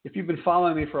 If you've been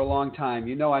following me for a long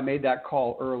time, I made that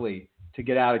call early to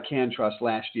get out of CanTrust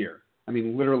last year. I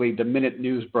mean, literally the minute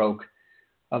news broke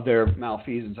of their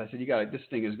malfeasance, I said, this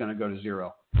thing is going to go to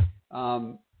zero.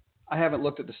 I haven't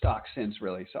looked at the stock since,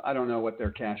 really, so I don't know what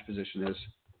their cash position is.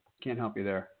 Can't help you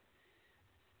there.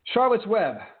 Charlotte's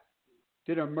Web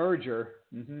did a merger,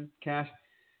 cash,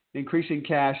 increasing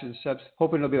cash, and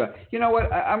hoping it'll be like. You know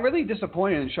what? I'm really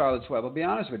disappointed in Charlotte's Web. I'll be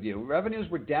honest with you. Revenues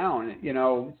were down.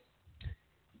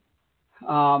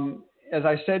 As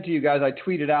I said to you guys, I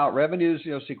tweeted out revenues,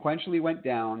 sequentially went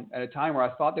down at a time where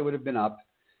I thought they would have been up,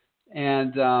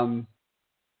 and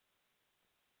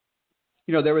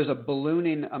there was a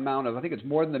ballooning amount of, I think it's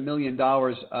more than $1 million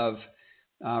of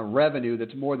revenue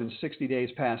that's more than 60 days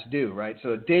past due, right?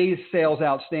 So days sales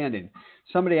outstanding.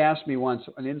 Somebody asked me once,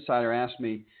 an insider asked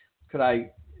me, could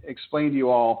I explain to you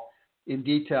all in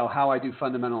detail how I do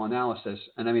fundamental analysis?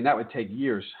 And I mean, that would take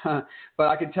years. But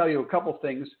I can tell you a couple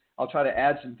things. I'll try to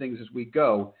add some things as we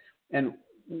go. And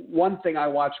one thing I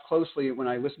watch closely when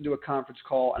I listen to a conference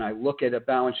call and I look at a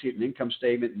balance sheet and income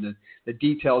statement and the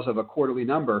details of a quarterly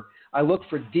number, I look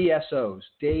for DSOs,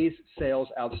 days sales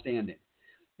outstanding.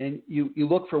 And you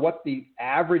look for what the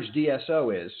average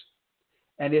DSO is.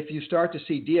 And if you start to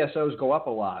see DSOs go up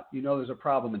a lot, there's a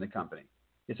problem in the company.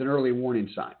 It's an early warning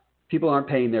sign. People aren't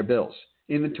paying their bills.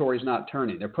 Inventory's not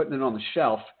turning. They're putting it on the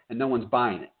shelf and no one's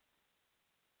buying it.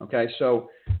 Okay, so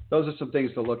those are some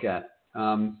things to look at.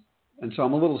 And so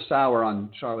I'm a little sour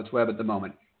on Charlotte's Web at the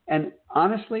moment. And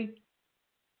honestly,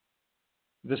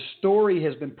 the story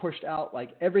has been pushed out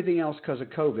like everything else because of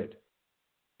COVID.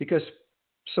 Because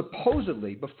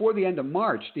supposedly, before the end of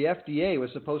March, the FDA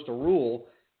was supposed to rule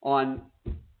on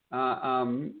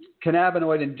cannabinoid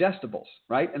ingestibles,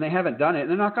 right? And they haven't done it,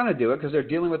 and they're not going to do it because they're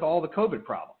dealing with all the COVID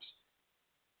problems.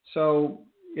 So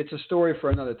it's a story for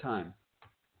another time.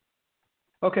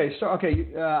 Okay, so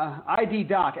ID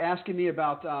Doc asking me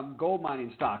about gold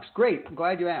mining stocks. Great, I'm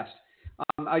glad you asked.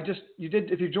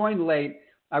 If you joined late,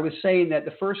 I was saying that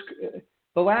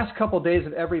the last couple of days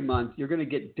of every month, you're going to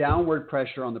get downward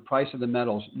pressure on the price of the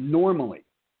metals normally.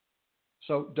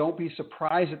 So don't be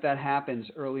surprised if that happens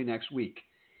early next week.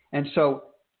 And so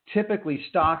typically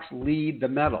stocks lead the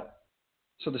metal.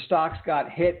 So the stocks got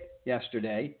hit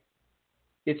yesterday.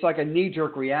 It's like a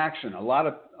knee-jerk reaction. A lot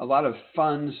of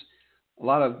funds, a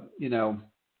lot of,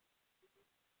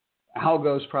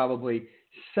 algos probably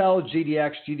sell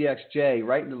GDX, GDXJ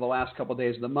right into the last couple of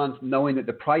days of the month, knowing that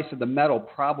the price of the metal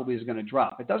probably is going to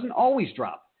drop. It doesn't always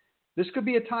drop. This could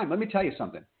be a time. Let me tell you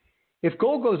something. If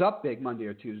gold goes up big Monday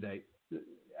or Tuesday,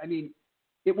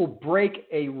 it will break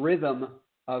a rhythm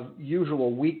of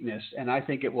usual weakness, and I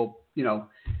think it will,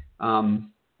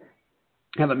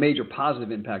 have a major positive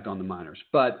impact on the miners.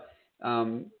 But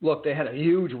look, they had a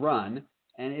huge run,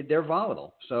 and they're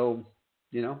volatile. So,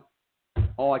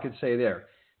 all I can say there.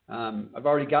 I've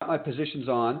already got my positions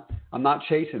on. I'm not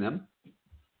chasing them.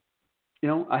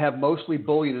 I have mostly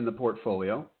bullion in the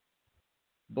portfolio.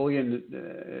 Bullion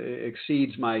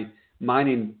exceeds my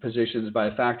mining positions by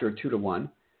a factor of 2 to 1.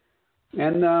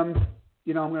 And, I'm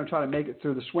going to try to make it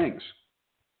through the swings.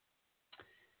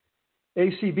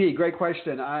 ACB, great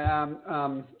question.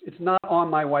 It's not on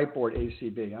my whiteboard,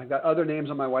 ACB. I've got other names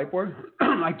on my whiteboard.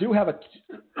 I do have a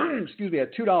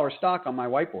 $2 stock on my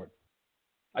whiteboard.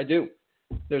 I do.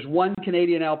 There's one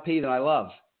Canadian LP that I love.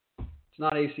 It's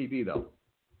not ACB, though.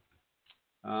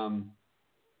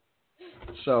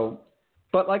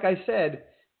 But like I said,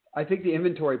 I think the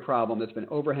inventory problem that's been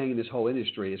overhanging this whole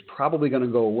industry is probably going to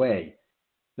go away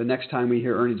the next time we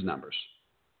hear earnings numbers.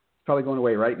 It's probably going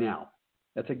away right now.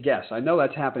 That's a guess. I know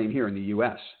that's happening here in the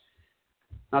U.S.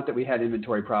 Not that we had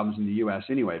inventory problems in the U.S.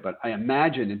 anyway, but I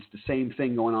imagine it's the same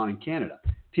thing going on in Canada.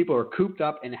 People are cooped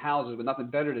up in houses with nothing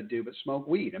better to do but smoke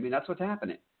weed. That's what's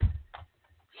happening.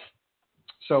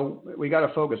 So we got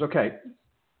to focus. Okay.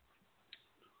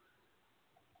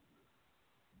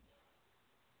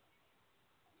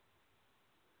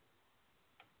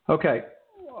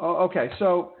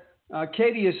 So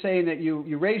Katie is saying that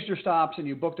you raised your stops and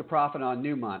you booked a profit on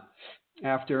Newmont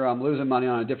after losing money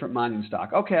on a different mining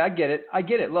stock. Okay, I get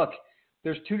it. Look,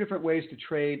 there's two different ways to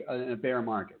trade in a bear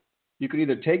market. You can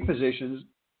either take positions,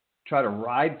 try to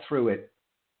ride through it,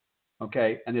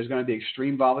 okay, and there's going to be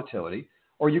extreme volatility,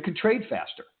 or you can trade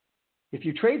faster. If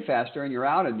you trade faster and you're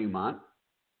out of Newmont,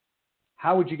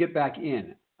 how would you get back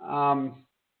in? I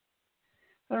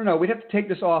don't know. We'd have to take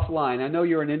this offline. I know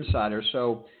you're an insider,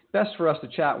 so best for us to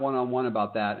chat one-on-one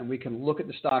about that, and we can look at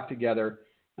the stock together,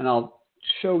 and I'll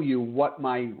show you what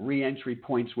my re-entry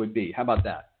points would be. How about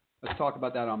that? Let's talk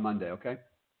about that on Monday, okay?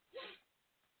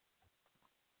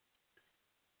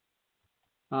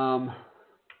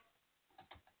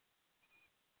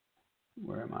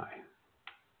 Where am I?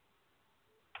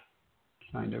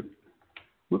 Trying to,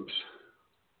 whoops.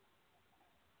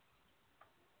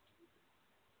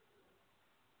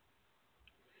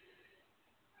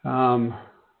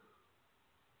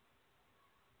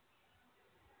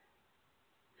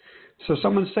 So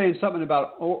someone's saying something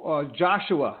about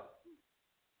Joshua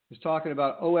is talking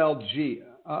about OLA,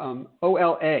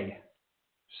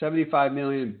 $75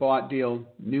 million bought deal,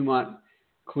 Newmont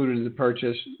included in the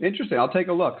purchase. Interesting. I'll take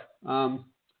a look.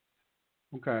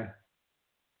 Okay.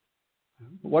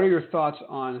 What are your thoughts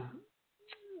on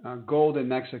gold in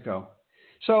Mexico?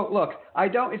 So look,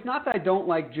 it's not that I don't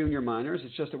like junior miners.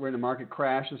 It's just that we're in a market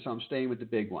crash, and so I'm staying with the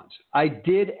big ones. I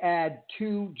did add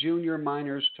 2 junior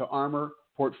miners to Armor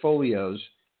portfolios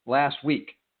last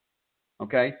week.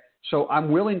 Okay? So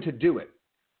I'm willing to do it.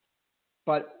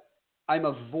 But I'm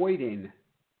avoiding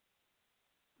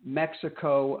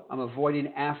Mexico. I'm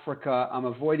avoiding Africa. I'm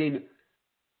avoiding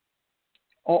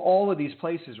all of these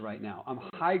places right now. I'm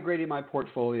high grading my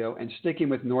portfolio and sticking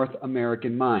with North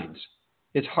American mines.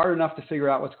 It's hard enough to figure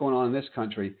out what's going on in this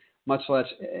country, much less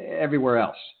everywhere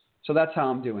else. So that's how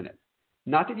I'm doing it.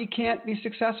 Not that you can't be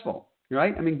successful,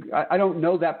 right? I don't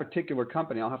know that particular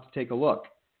company. I'll have to take a look.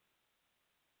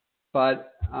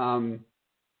 But I'm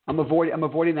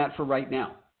avoiding that for right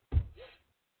now.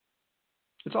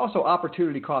 It's also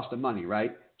opportunity cost of money,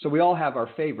 right? So we all have our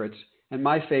favorites, and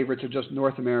my favorites are just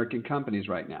North American companies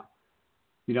right now.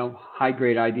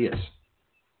 High-grade ideas.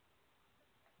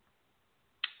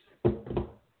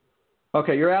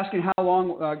 Okay, you're asking how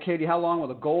long, Katie, how long will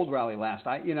the gold rally last?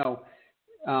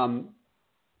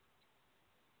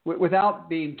 Without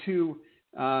being too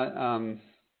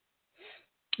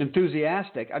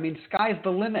enthusiastic, sky's the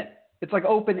limit. It's like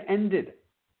open-ended,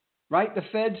 right? The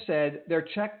Fed said their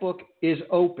checkbook is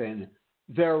open.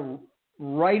 They're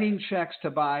writing checks to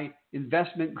buy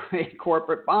investment-grade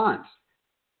corporate bonds.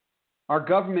 Our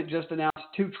government just announced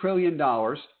 $2 trillion,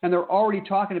 and they're already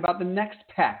talking about the next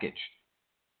package.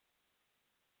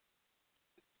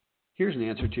 Here's an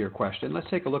answer to your question. Let's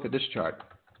take a look at this chart.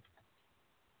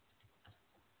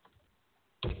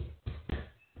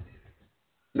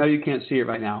 No, you can't see it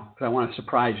right now because I want to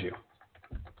surprise you.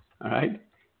 All right?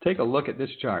 Take a look at this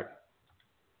chart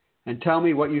and tell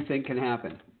me what you think can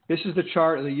happen. This is the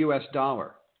chart of the U.S.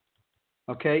 dollar.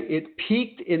 Okay? It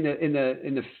peaked in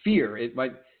the fear.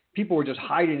 People were just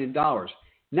hiding in dollars.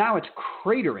 Now it's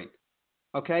cratering.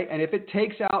 Okay? And if it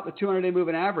takes out the 200-day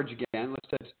moving average again,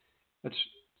 let's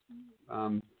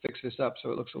fix this up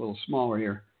so it looks a little smaller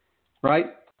here.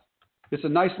 Right? It's a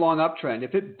nice long uptrend.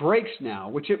 If it breaks now,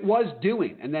 which it was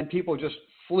doing, and then people just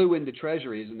flew into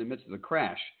treasuries in the midst of the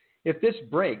crash, if this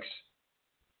breaks,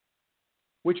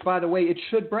 which, by the way, it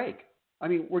should break. I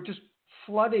mean, we're just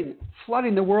flooding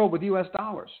the world with U.S.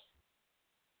 dollars.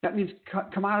 That means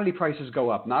commodity prices go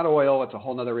up, not oil. It's a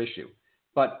whole other issue.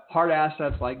 But hard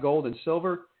assets like gold and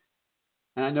silver,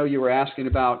 and I know you were asking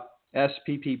about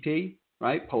SPPP,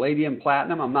 right? Palladium,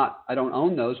 platinum. I don't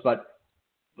own those, but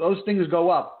those things go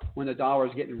up when the dollar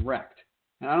is getting wrecked.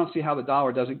 And I don't see how the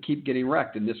dollar doesn't keep getting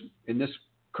wrecked in this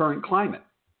current climate.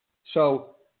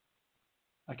 So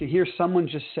I can hear someone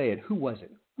just say it. Who was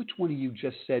it? Which one of you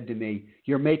just said to me,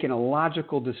 you're making a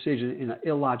logical decision in an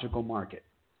illogical market?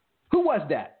 Who was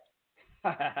that?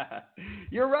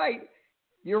 You're right.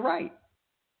 You're right.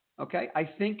 Okay? I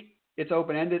think it's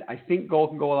open-ended. I think gold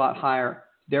can go a lot higher.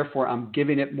 Therefore, I'm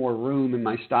giving it more room in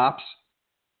my stops.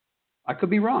 I could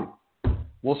be wrong.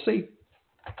 We'll see.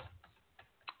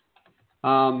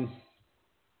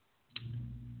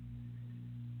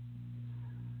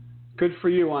 Good for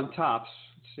you on tops.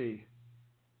 Let's see.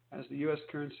 As the U.S.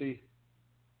 currency.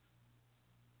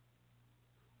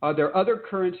 Are there other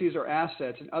currencies or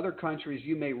assets in other countries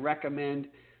you may recommend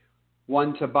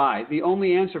one to buy? The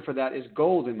only answer for that is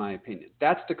gold, in my opinion.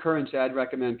 That's the currency I'd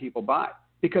recommend people buy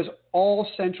because all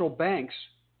central banks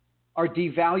are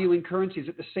devaluing currencies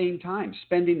at the same time,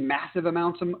 spending massive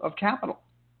amounts of capital.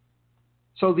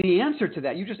 So the answer to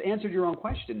that, you just answered your own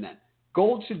question then.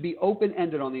 Gold should be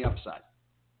open-ended on the upside.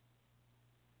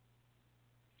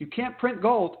 You can't print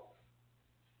gold.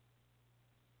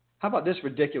 How about this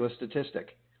ridiculous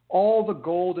statistic? All the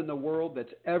gold in the world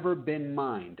that's ever been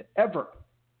mined,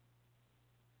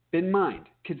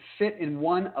 could fit in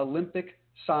one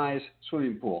Olympic-size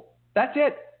swimming pool. That's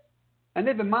it. And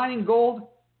they've been mining gold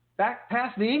back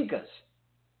past the Incas.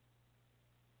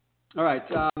 All right.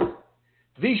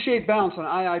 V-shaped bounce on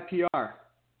IIPR.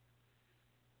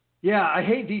 Yeah, I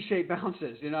hate V-shaped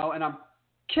bounces, and I'm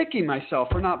kicking myself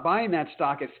for not buying that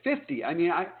stock at 50.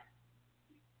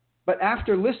 But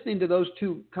after listening to those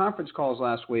two conference calls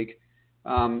last week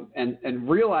and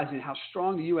realizing how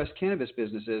strong the U.S. cannabis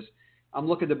business is, I'm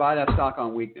looking to buy that stock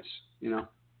on weakness,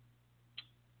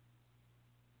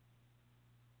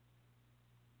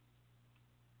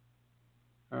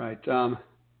 All right.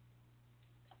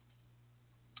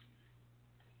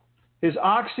 Is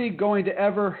Oxy going to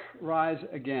ever rise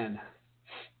again?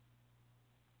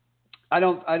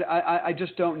 I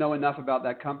just don't know enough about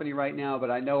that company right now,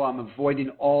 but I know I'm avoiding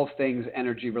all things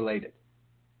energy related.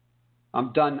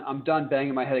 I'm done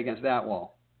banging my head against that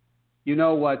wall. You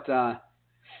know what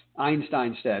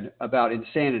Einstein said about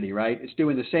insanity, right? It's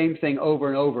doing the same thing over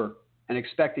and over and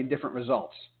expecting different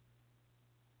results.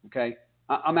 Okay?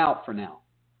 I'm out for now.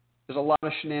 There's a lot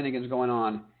of shenanigans going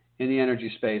on in the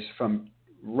energy space, from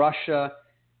Russia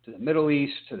to the Middle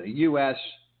East to the U.S.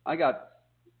 I got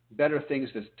better things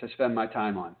to spend my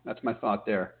time on. That's my thought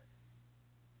there.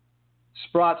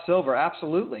 Sprott Silver,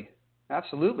 absolutely.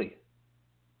 Absolutely.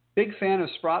 Big fan of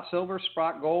Sprott Silver,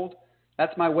 Sprott Gold.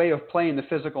 That's my way of playing the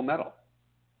physical metal.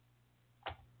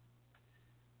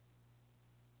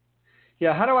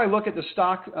 Yeah, how do I look at the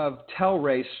stock of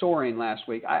Telray soaring last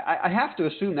week? I have to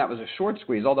assume that was a short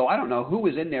squeeze, although I don't know who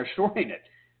was in there shorting it.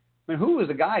 I mean, who was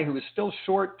the guy who was still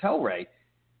short Telray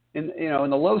in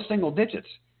the low single digits?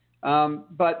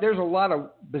 But there's a lot of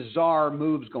bizarre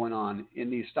moves going on in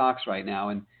these stocks right now,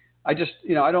 and I just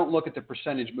I don't look at the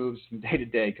percentage moves from day to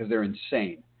day because they're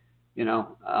insane, and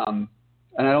I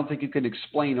don't think you can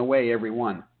explain away every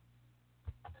one.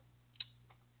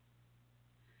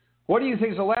 What do you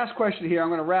think is the last question here? I'm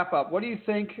going to wrap up. What do you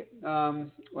think?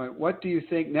 What do you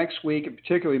think next week, and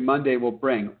particularly Monday, will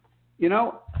bring?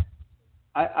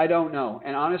 I don't know,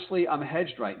 and honestly, I'm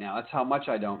hedged right now. That's how much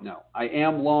I don't know. I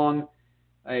am long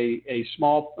a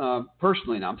small,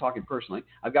 personally now. I'm talking personally.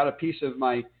 I've got a piece of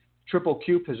my triple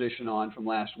Q position on from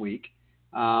last week,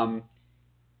 and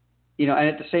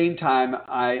at the same time,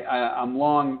 I'm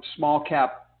long small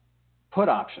cap put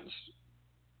options.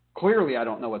 Clearly, I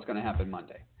don't know what's going to happen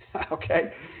Monday.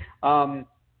 Okay. I'm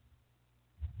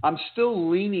still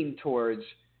leaning towards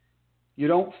you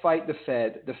don't fight the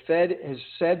Fed. The Fed has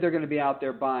said they're going to be out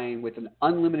there buying with an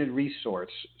unlimited resource.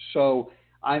 So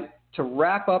To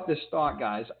wrap up this thought,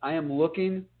 guys, I am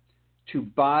looking to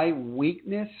buy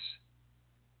weakness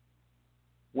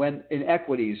in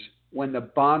equities when the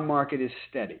bond market is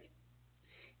steady.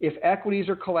 If equities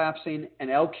are collapsing and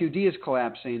LQD is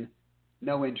collapsing,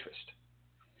 no interest.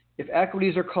 If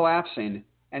equities are collapsing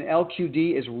and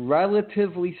LQD is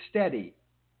relatively steady,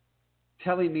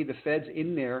 telling me the Fed's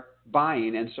in there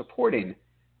buying and supporting,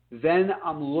 then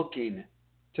I'm looking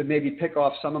to maybe pick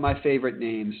off some of my favorite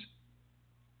names.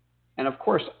 And of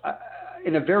course,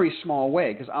 in a very small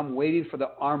way, because I'm waiting for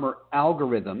the ARMOR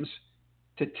algorithms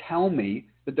to tell me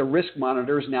that the risk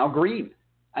monitor is now green.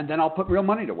 And then I'll put real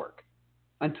money to work.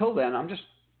 Until then, I'm just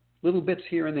little bits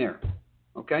here and there.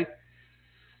 Okay?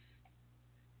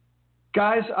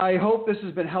 Guys, I hope this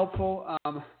has been helpful.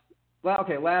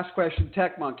 Okay, last question,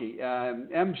 Tech Monkey,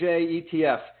 MJ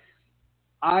ETF.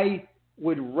 I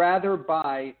would rather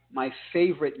buy my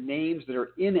favorite names that are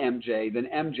in MJ than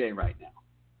MJ right now.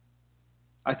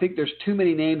 I think there's too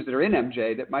many names that are in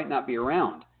MJ that might not be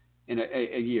around in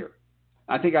a year.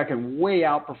 I think I can way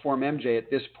outperform MJ at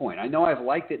this point. I know I've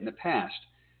liked it in the past,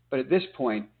 but at this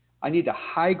point, I need to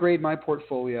high grade my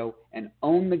portfolio and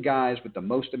own the guys with the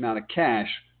most amount of cash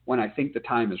when I think the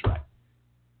time is right.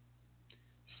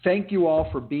 Thank you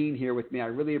all for being here with me. I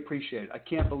really appreciate it. I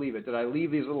can't believe it. Did I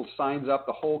leave these little signs up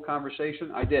the whole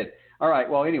conversation? I did. All right.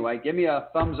 Well, anyway, give me a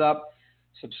thumbs up.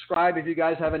 Subscribe if you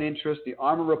guys have an interest. The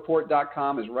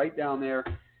ARMORreport.com is right down there.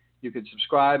 You can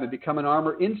subscribe and become an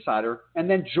ARMOR insider, and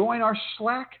then join our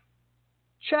Slack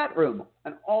chat room.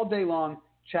 And all day long,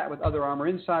 chat with other ARMOR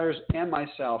insiders and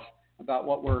myself about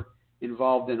what we're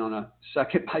involved in on a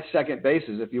second-by-second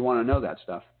basis if you want to know that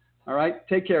stuff. All right?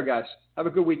 Take care, guys. Have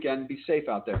a good weekend. Be safe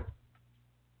out there.